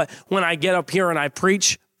guess what? When I get up here and I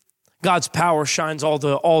preach, God's power shines all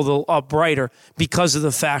the brighter because of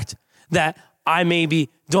the fact that I maybe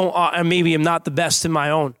am not the best in my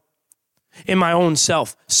own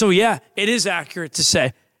self. So it is accurate to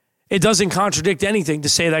say, it doesn't contradict anything to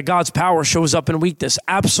say that God's power shows up in weakness.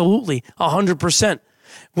 Absolutely, 100%.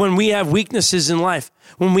 When we have weaknesses in life,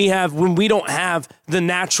 when we don't have the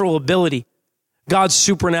natural ability, God's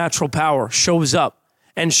supernatural power shows up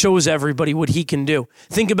and shows everybody what he can do.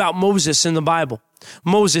 Think about Moses in the Bible.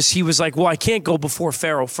 Moses, he was like, well, I can't go before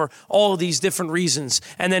Pharaoh for all of these different reasons.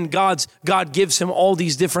 And then God gives him all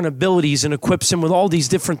these different abilities and equips him with all these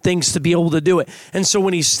different things to be able to do it. And so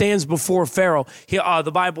when he stands before Pharaoh,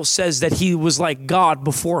 the Bible says that he was like God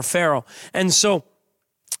before Pharaoh. And so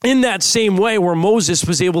in that same way where Moses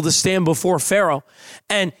was able to stand before Pharaoh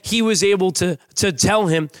and he was able to tell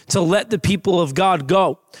him to let the people of God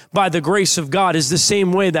go by the grace of God, is the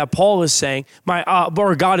same way that Paul is saying,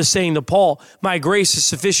 God is saying to Paul, my grace is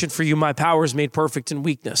sufficient for you. My power is made perfect in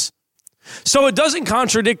weakness. So it doesn't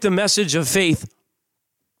contradict the message of faith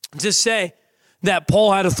to say that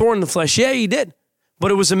Paul had a thorn in the flesh. Yeah, he did.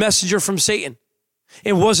 But it was a messenger from Satan.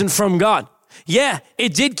 It wasn't from God. Yeah,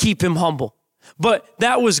 it did keep him humble. But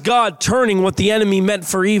that was God turning what the enemy meant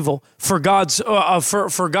for evil for God's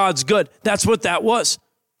good. That's what that was.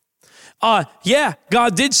 Yeah,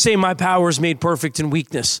 God did say my power is made perfect in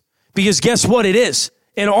weakness. Because guess what it is?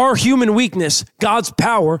 In our human weakness, God's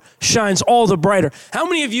power shines all the brighter. How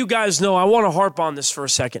many of you guys know, I want to harp on this for a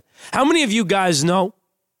second. How many of you guys know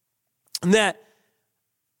that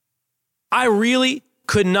I really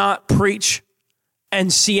could not preach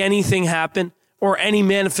and see anything happen or any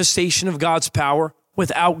manifestation of God's power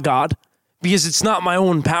without God, because it's not my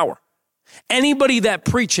own power? Anybody that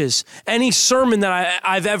preaches, any sermon that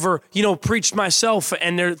I've ever, preached myself,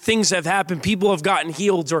 and things have happened, people have gotten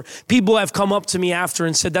healed, or people have come up to me after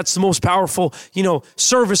and said, that's the most powerful,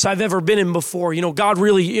 service I've ever been in before. God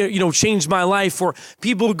really, changed my life. Or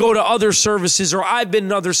people go to other services, or I've been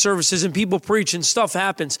in other services and people preach and stuff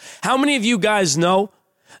happens. How many of you guys know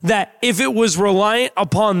that if it was reliant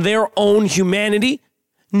upon their own humanity,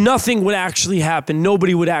 nothing would actually happen?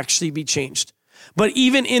 Nobody would actually be changed. But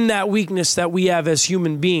even in that weakness that we have as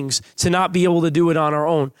human beings, to not be able to do it on our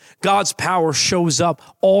own, God's power shows up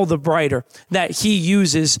all the brighter, that he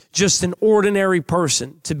uses just an ordinary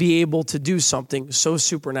person to be able to do something so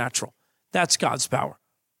supernatural. That's God's power.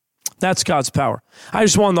 That's God's power. I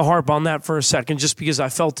just wanted to harp on that for a second, just because I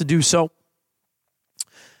felt to do so.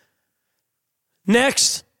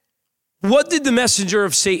 Next, what did the messenger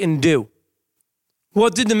of Satan do?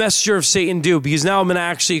 What did the messenger of Satan do? Because now I'm going to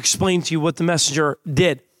actually explain to you what the messenger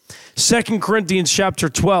did. 2 Corinthians chapter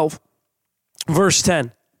 12, verse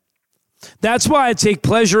 10. That's why I take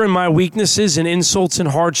pleasure in my weaknesses and insults and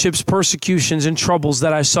hardships, persecutions and troubles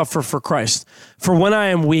that I suffer for Christ. For when I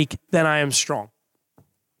am weak, then I am strong.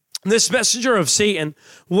 This messenger of Satan,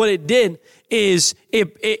 what it did is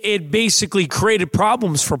it basically created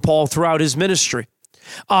problems for Paul throughout his ministry.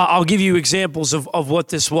 I'll give you examples of what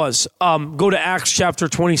this was. Go to Acts chapter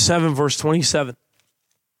 27, verse 27.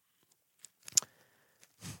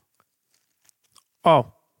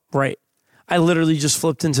 Oh, right. I literally just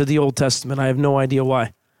flipped into the Old Testament. I have no idea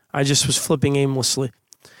why. I just was flipping aimlessly.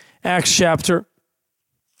 Acts chapter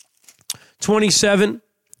 27,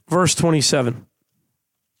 verse 27.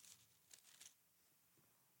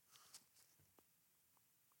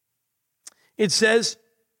 It says,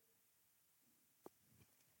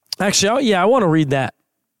 actually, I want to read that.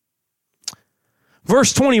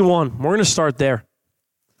 Verse 21, we're going to start there.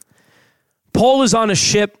 Paul is on a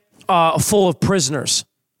ship full of prisoners.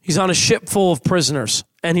 He's on a ship full of prisoners.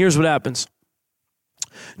 And here's what happens.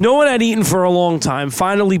 No one had eaten for a long time.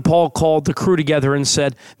 Finally, Paul called the crew together and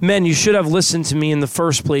said, "Men, you should have listened to me in the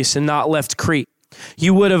first place and not left Crete.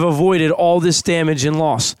 You would have avoided all this damage and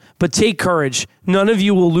loss. But take courage. None of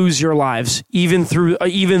you will lose your lives, even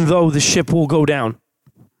though the ship will go down.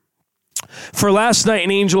 For last night,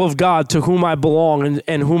 an angel of God to whom I belong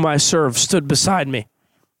and whom I serve stood beside me.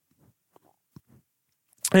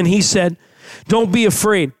 And he said, 'Don't be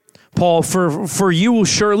afraid, Paul, for you will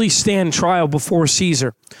surely stand trial before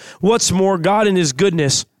Caesar. What's more, God in his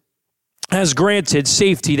goodness has granted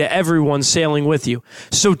safety to everyone sailing with you.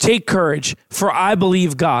 So take courage, for I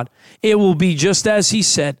believe God. It will be just as he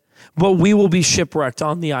said, but we will be shipwrecked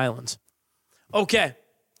on the islands.'" Okay,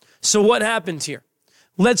 so what happened here?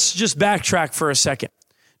 Let's just backtrack for a second.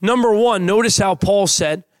 Number one, notice how Paul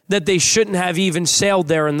said that they shouldn't have even sailed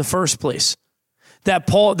there in the first place. That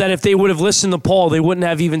if they would have listened to Paul, they wouldn't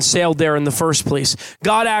have even sailed there in the first place.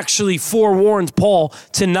 God actually forewarned Paul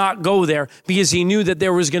to not go there because he knew that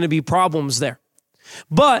there was going to be problems there.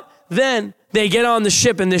 But then they get on the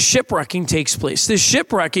ship and this shipwrecking takes place. This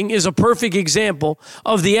shipwrecking is a perfect example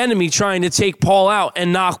of the enemy trying to take Paul out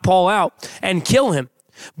and knock Paul out and kill him.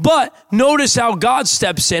 But notice how God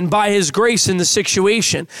steps in by his grace in the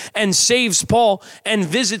situation and saves Paul and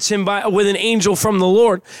visits him with an angel from the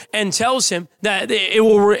Lord and tells him that it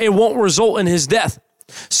won't result in his death.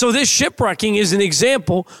 So this shipwrecking is an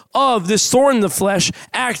example of this thorn in the flesh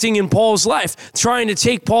acting in Paul's life, trying to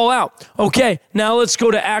take Paul out. Okay, now let's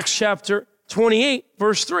go to Acts chapter 28,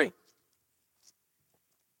 verse 3.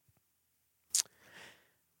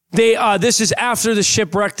 This is after the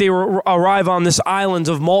shipwreck. They arrive on this island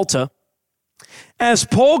of Malta. As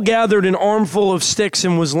Paul gathered an armful of sticks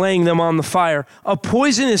and was laying them on the fire, a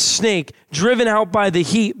poisonous snake, driven out by the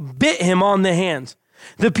heat, bit him on the hand.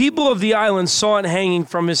 The people of the island saw it hanging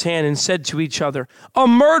from his hand and said to each other, "A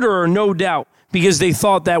murderer, no doubt," because they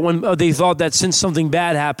thought that since something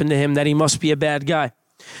bad happened to him, that he must be a bad guy.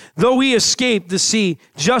 "Though he escaped the sea,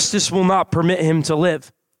 justice will not permit him to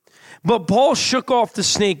live." But Paul shook off the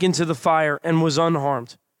snake into the fire and was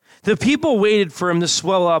unharmed. The people waited for him to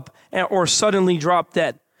swell up or suddenly drop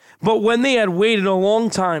dead. But when they had waited a long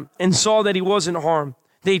time and saw that he wasn't harmed,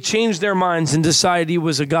 they changed their minds and decided he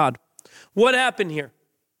was a god. What happened here?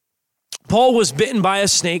 Paul was bitten by a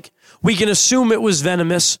snake. We can assume it was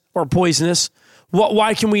venomous or poisonous.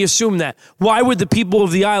 Why can we assume that? Why would the people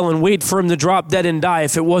of the island wait for him to drop dead and die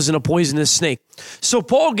if it wasn't a poisonous snake? So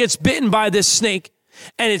Paul gets bitten by this snake,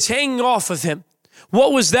 and it's hanging off of him.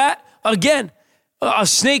 What was that? Again, a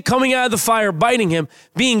snake coming out of the fire, biting him,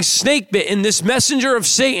 being snake bitten, this messenger of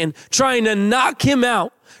Satan, trying to knock him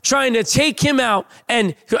out, trying to take him out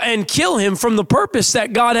and kill him from the purpose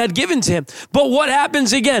that God had given to him. But what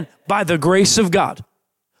happens again? By the grace of God,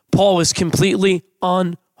 Paul is completely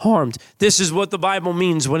unharmed. This is what the Bible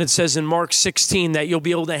means when it says in Mark 16 that you'll be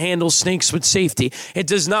able to handle snakes with safety. It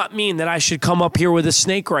does not mean that I should come up here with a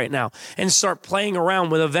snake right now and start playing around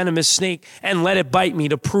with a venomous snake and let it bite me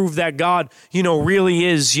to prove that God, really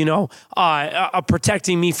is,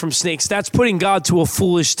 protecting me from snakes. That's putting God to a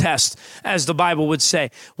foolish test, as the Bible would say.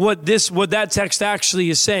 What that text actually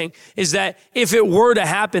is saying is that if it were to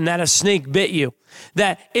happen that a snake bit you,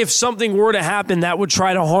 that if something were to happen that would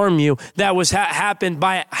try to harm you, that was happened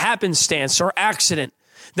by happenstance or accident,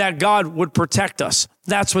 that God would protect us.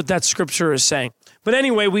 That's what that scripture is saying. But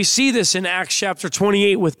anyway, we see this in Acts chapter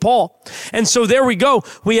 28 with Paul. And so there we go.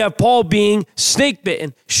 We have Paul being snake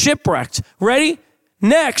bitten, shipwrecked. Ready?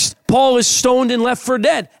 Next, Paul is stoned and left for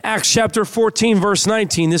dead. Acts chapter 14, verse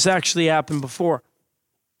 19. This actually happened before.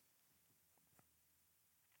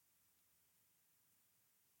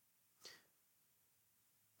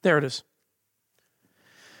 There it is.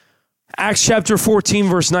 Acts chapter 14,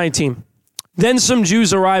 verse 19. Then some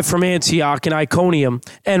Jews arrived from Antioch and Iconium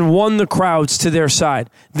and won the crowds to their side.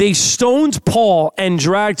 They stoned Paul and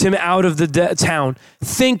dragged him out of the town,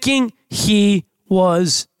 thinking he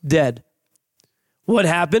was dead. What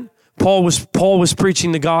happened? Paul was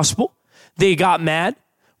preaching the gospel. They got mad.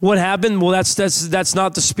 What happened? Well, that's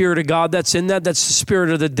not the Spirit of God that's in that. That's the spirit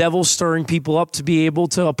of the devil stirring people up to be able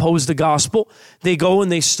to oppose the gospel. They go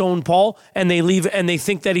and they stone Paul and they leave and they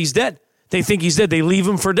think that he's dead. They think he's dead. They leave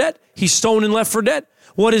him for dead. He's stoned and left for dead.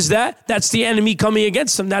 What is that? That's the enemy coming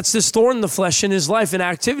against him. That's this thorn in the flesh in his life and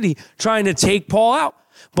activity trying to take Paul out.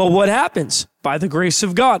 But what happens? By the grace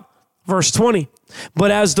of God. Verse 20. But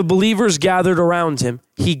as the believers gathered around him,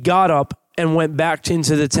 he got up and went back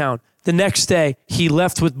into the town. The next day, he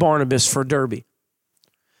left with Barnabas for Derbe.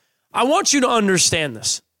 I want you to understand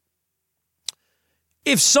this.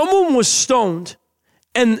 If someone was stoned,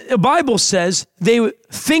 and the Bible says they were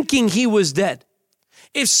thinking he was dead.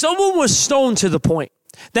 If someone was stoned to the point,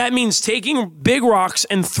 that means taking big rocks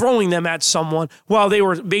and throwing them at someone while they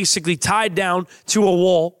were basically tied down to a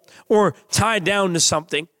wall or tied down to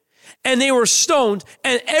something. And they were stoned,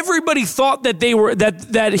 and everybody thought that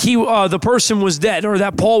the person was dead or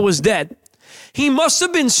that Paul was dead. He must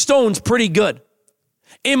have been stoned pretty good.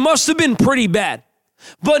 It must have been pretty bad.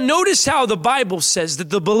 But notice how the Bible says that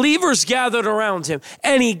the believers gathered around him,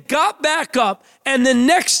 and he got back up, and the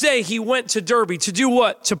next day he went to Derbe to do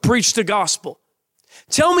what? To preach the gospel.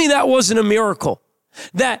 Tell me that wasn't a miracle.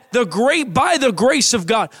 That by the grace of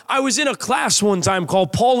God. I was in a class one time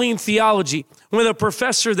called Pauline Theology with a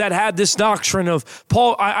professor that had this doctrine of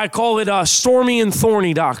Paul. I call it a stormy and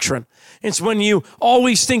thorny doctrine. It's when you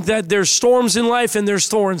always think that there's storms in life and there's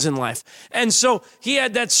thorns in life. And so he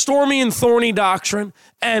had that stormy and thorny doctrine.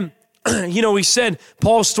 And, he said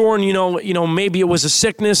Paul's thorn, maybe it was a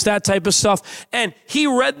sickness, that type of stuff. And he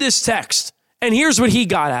read this text. And here's what he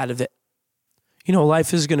got out of it.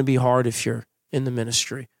 Life is going to be hard if you're in the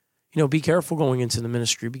ministry. Be careful going into the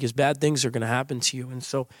ministry because bad things are going to happen to you. And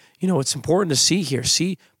so, it's important to see here.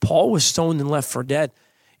 See, Paul was stoned and left for dead.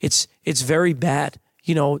 It's very bad,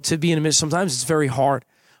 to be in a ministry. Sometimes it's very hard.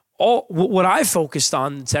 What I focused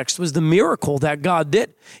on in the text was the miracle that God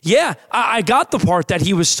did. Yeah, I got the part that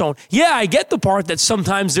he was stoned. Yeah, I get the part that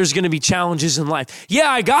sometimes there's going to be challenges in life.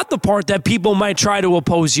 Yeah, I got the part that people might try to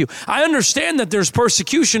oppose you. I understand that there's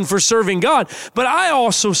persecution for serving God, but I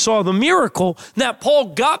also saw the miracle that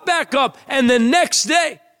Paul got back up and the next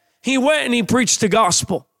day he went and he preached the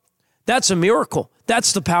gospel. That's a miracle.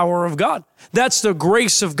 That's the power of God. That's the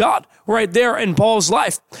grace of God right there in Paul's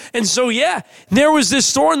life. And so, yeah, there was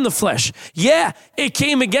this thorn in the flesh. Yeah, it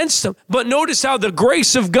came against him. But notice how the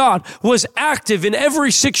grace of God was active in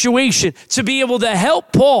every situation to be able to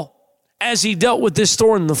help Paul as he dealt with this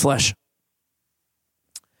thorn in the flesh.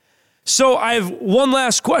 So I have one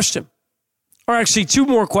last question, or actually two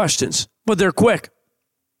more questions, but they're quick.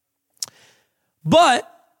 But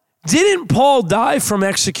didn't Paul die from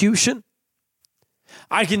execution?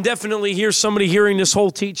 I can definitely hear somebody hearing this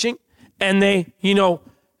whole teaching and they,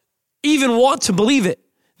 even want to believe it.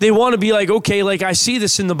 They want to be like, okay, like I see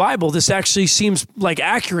this in the Bible. This actually seems like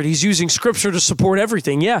accurate. He's using scripture to support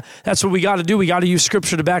everything. Yeah, that's what we got to do. We got to use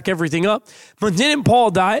scripture to back everything up. But didn't Paul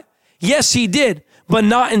die? Yes, he did, but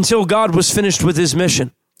not until God was finished with his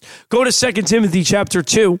mission. Go to 2 Timothy chapter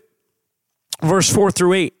 2, verse 4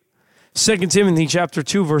 through 8. 2 Timothy chapter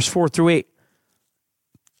 2, verse 4 through 8.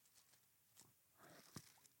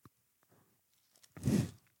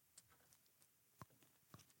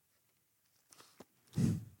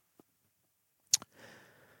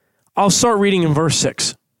 I'll start reading in verse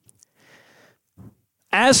 6.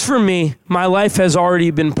 As for me, my life has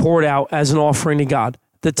already been poured out as an offering to God.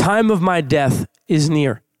 The time of my death is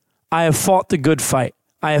near. I have fought the good fight.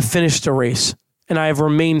 I have finished the race, and I have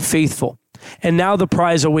remained faithful. And now the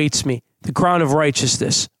prize awaits me, the crown of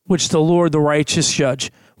righteousness, which the Lord, the righteous judge,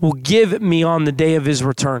 will give me on the day of his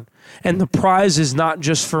return. And the prize is not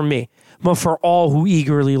just for me, but for all who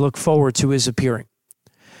eagerly look forward to his appearing.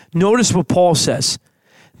 Notice what Paul says.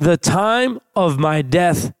 The time of my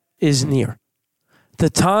death is near. The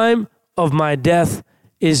time of my death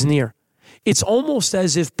is near. It's almost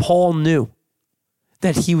as if Paul knew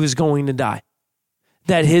that he was going to die,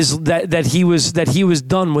 that he was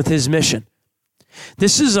done with his mission.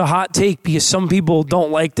 This is a hot take because some people don't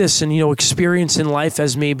like this and, experience in life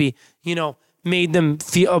has maybe, made them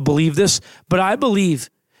believe this. But I believe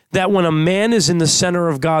that when a man is in the center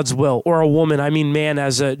of God's will, or a woman, I mean man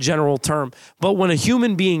as a general term, but when a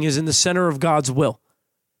human being is in the center of God's will,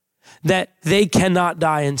 that they cannot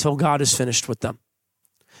die until God is finished with them.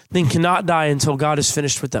 They cannot die until God is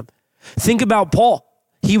finished with them. Think about Paul.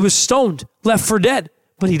 He was stoned, left for dead,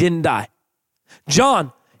 but he didn't die.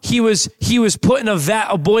 John, he was put in a vat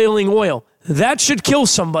of boiling oil. That should kill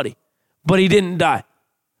somebody, but he didn't die.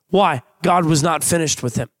 Why? God was not finished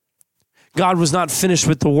with him. God was not finished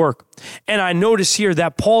with the work. And I notice here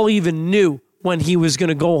that Paul even knew when he was going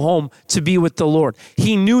to go home to be with the Lord.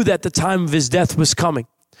 He knew that the time of his death was coming.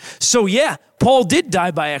 So yeah, Paul did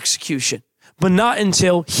die by execution, but not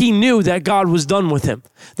until he knew that God was done with him,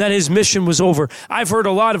 that his mission was over. I've heard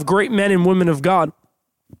a lot of great men and women of God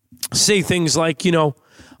say things like,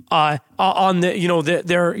 on the,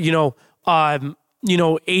 they're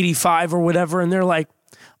 85 or whatever, and they're like,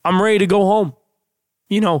 I'm ready to go home.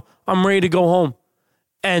 I'm ready to go home.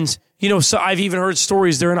 And, so I've even heard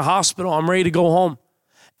stories, they're in a hospital, I'm ready to go home.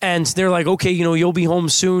 And they're like, okay, you'll be home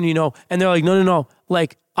soon, and they're like, no.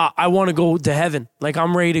 Like, I want to go to heaven. Like,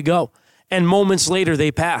 I'm ready to go. And moments later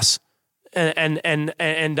they pass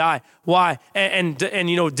and die. Why? And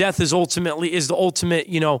death is the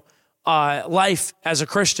ultimate, life as a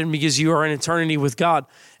Christian because you are in eternity with God.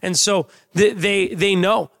 And so they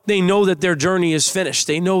know that their journey is finished.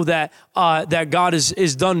 They know that God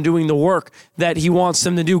is done doing the work that he wants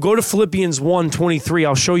them to do. Go to Philippians 1:23.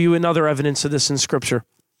 I'll show you another evidence of this in scripture.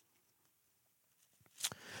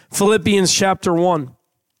 Philippians chapter 1.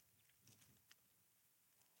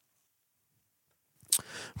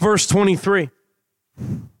 Verse 23.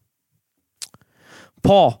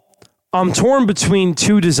 Paul, I'm torn between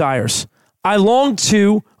two desires. I long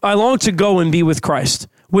to go and be with Christ,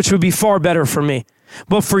 which would be far better for me.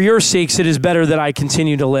 But for your sakes, it is better that I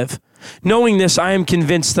continue to live. Knowing this, I am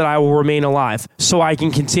convinced that I will remain alive, so I can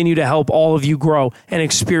continue to help all of you grow and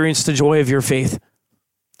experience the joy of your faith.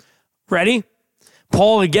 Ready?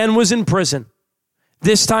 Paul again was in prison.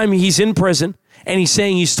 This time he's in prison, and he's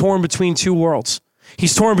saying he's torn between two worlds.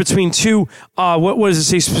 He's torn between two, what does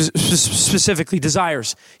it say specifically?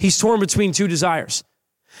 Desires. He's torn between two desires.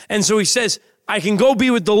 And so he says, I can go be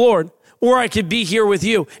with the Lord, or I could be here with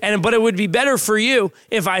you. But it would be better for you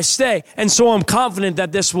if I stay. And so I'm confident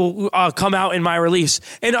that this will come out in my release.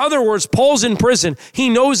 In other words, Paul's in prison. He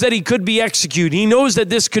knows that he could be executed. He knows that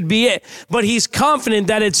this could be it. But he's confident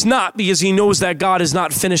that it's not because he knows that God is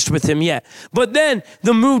not finished with him yet. But then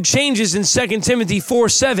the mood changes in 2 Timothy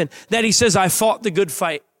 4:7 that he says, I fought the good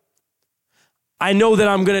fight. I know that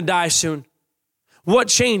I'm going to die soon. What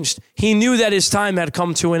changed? He knew that his time had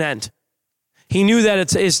come to an end. He knew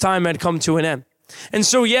that his time had come to an end. And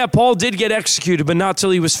so, yeah, Paul did get executed, but not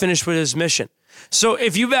till he was finished with his mission. So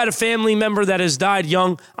if you've had a family member that has died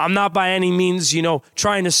young, I'm not by any means,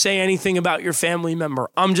 trying to say anything about your family member.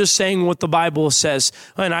 I'm just saying what the Bible says,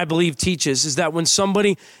 and I believe teaches, is that when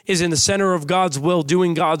somebody is in the center of God's will,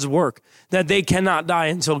 doing God's work, that they cannot die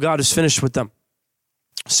until God is finished with them.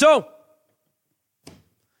 So,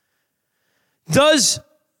 does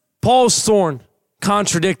Paul's thorn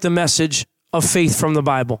contradict the message of faith from the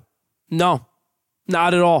Bible? No,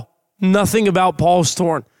 not at all. Nothing about Paul's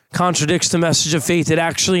thorn contradicts the message of faith. It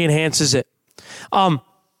actually enhances it.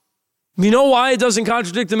 You know why it doesn't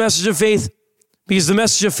contradict the message of faith? Because the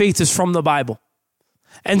message of faith is from the Bible.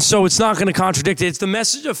 And so it's not going to contradict it. It's the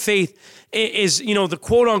message of faith is, the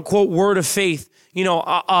quote unquote word of faith,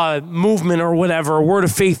 movement or whatever, a word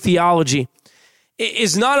of faith theology. It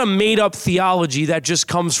is not a made up theology that just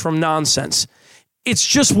comes from nonsense. It's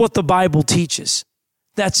just what the Bible teaches.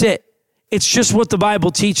 That's it. It's just what the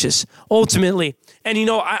Bible teaches, ultimately. And,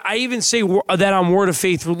 I even say that I'm word of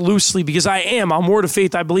faith loosely because I am. I'm word of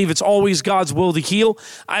faith. I believe it's always God's will to heal.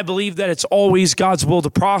 I believe that it's always God's will to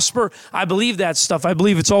prosper. I believe that stuff. I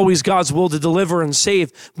believe it's always God's will to deliver and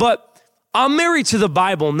save. But I'm married to the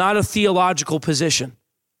Bible, not a theological position.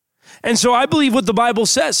 And so I believe what the Bible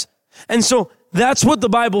says. And so that's what the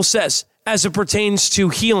Bible says as it pertains to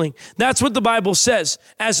healing. That's what the Bible says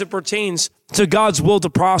as it pertains to God's will to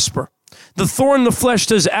prosper. The thorn in the flesh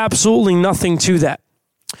does absolutely nothing to that.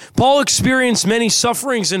 Paul experienced many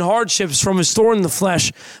sufferings and hardships from his thorn in the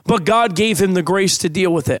flesh, but God gave him the grace to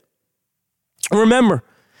deal with it. Remember,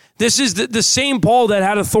 this is the same Paul that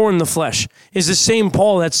had a thorn in the flesh is the same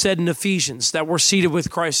Paul that said in Ephesians that we're seated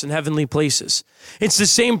with Christ in heavenly places. It's the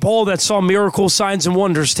same Paul that saw miracles, signs, and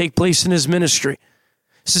wonders take place in his ministry.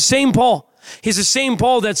 It's the same Paul. He's the same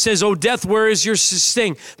Paul that says, "Oh, death, where is your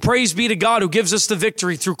sting? Praise be to God who gives us the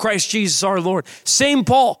victory through Christ Jesus our Lord." Same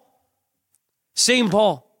Paul. Same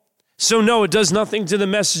Paul. So no, it does nothing to the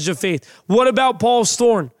message of faith. What about Paul's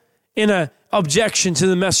thorn in an objection to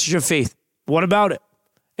the message of faith? What about it?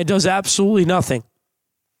 It does absolutely nothing.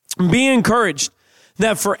 Be encouraged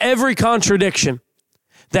that for every contradiction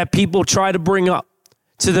that people try to bring up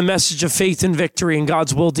to the message of faith and victory and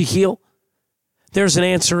God's will to heal, there's an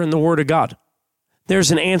answer in the Word of God.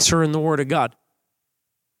 There's an answer in the Word of God.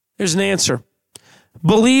 There's an answer.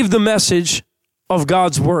 Believe the message of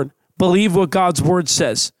God's Word. Believe what God's Word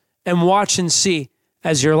says. And watch and see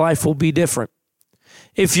as your life will be different.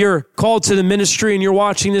 If you're called to the ministry and you're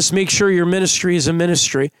watching this, make sure your ministry is a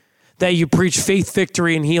ministry that you preach faith,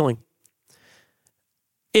 victory, and healing.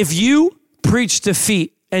 If you preach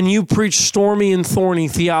defeat and you preach stormy and thorny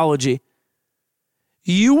theology,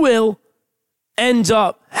 you will end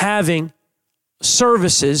up having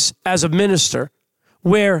services as a minister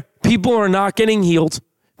where people are not getting healed,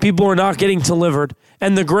 people are not getting delivered,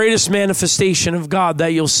 and the greatest manifestation of God that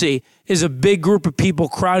you'll see is a big group of people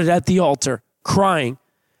crowded at the altar, crying,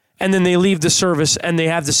 and then they leave the service and they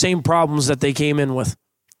have the same problems that they came in with.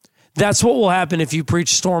 That's what will happen if you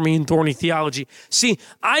preach stormy and thorny theology. See,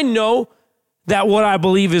 I know that what I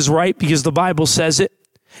believe is right because the Bible says it.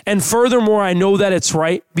 And furthermore, I know that it's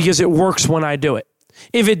right because it works when I do it.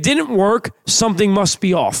 If it didn't work, something must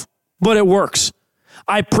be off, but it works.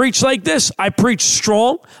 I preach like this. I preach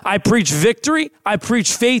strong. I preach victory. I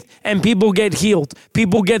preach faith, and people get healed.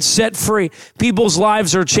 People get set free. People's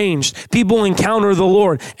lives are changed. People encounter the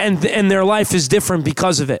Lord, and their life is different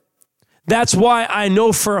because of it. That's why I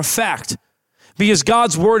know for a fact, because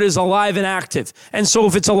God's word is alive and active. And so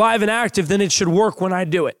if it's alive and active, then it should work when I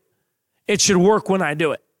do it. It should work when I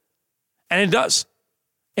do it. And it does.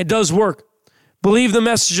 It does work. Believe the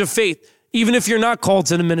message of faith, even if you're not called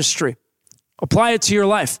to the ministry. Apply it to your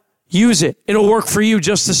life. Use it. It'll work for you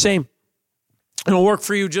just the same. It'll work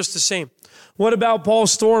for you just the same. What about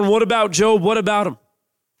Paul's thorn? What about Job? What about him?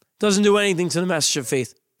 Doesn't do anything to the message of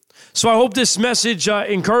faith. So I hope this message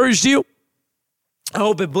encouraged you. I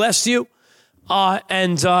hope it blessed you.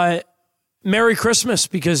 And Merry Christmas,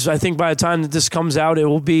 because I think by the time that this comes out, it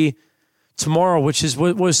will be tomorrow, which is,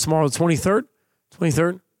 what is tomorrow, the 23rd?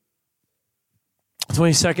 23rd?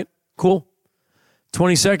 22nd? Cool.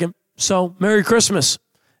 22nd. So Merry Christmas.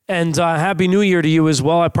 And Happy New Year to you as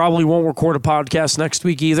well. I probably won't record a podcast next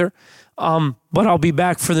week either, but I'll be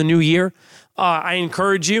back for the new year. I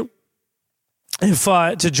encourage you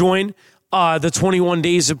to join the 21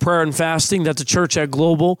 days of prayer and fasting that the church at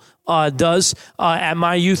Global does. At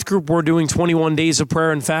my youth group, we're doing 21 days of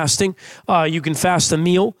prayer and fasting. You can fast a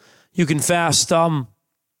meal. You can fast, 6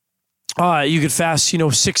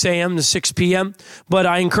 a.m. to 6 p.m. But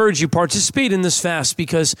I encourage you, participate in this fast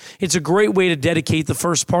because it's a great way to dedicate the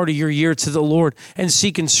first part of your year to the Lord and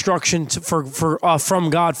seek instruction from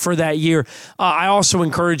God for that year. I also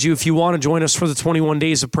encourage you, if you want to join us for the 21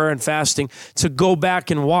 days of prayer and fasting, to go back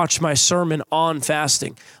and watch my sermon on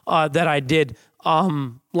fasting that I did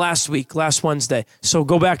last Wednesday. So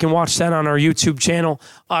go back and watch that on our YouTube channel.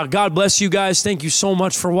 God bless you guys. Thank you so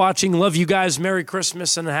much for watching. Love you guys. Merry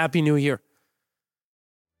Christmas and a Happy New Year.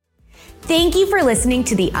 Thank you for listening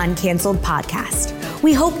to the Uncanceled podcast.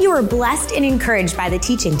 We hope you were blessed and encouraged by the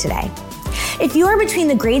teaching today. If you are between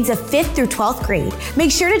the grades of 5th through 12th grade,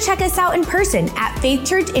 make sure to check us out in person at Faith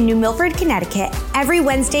Church in New Milford, Connecticut, every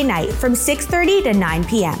Wednesday night from 6:30 to 9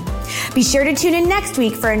 p.m. Be sure to tune in next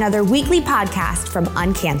week for another weekly podcast from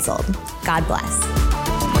Uncanceled. God bless.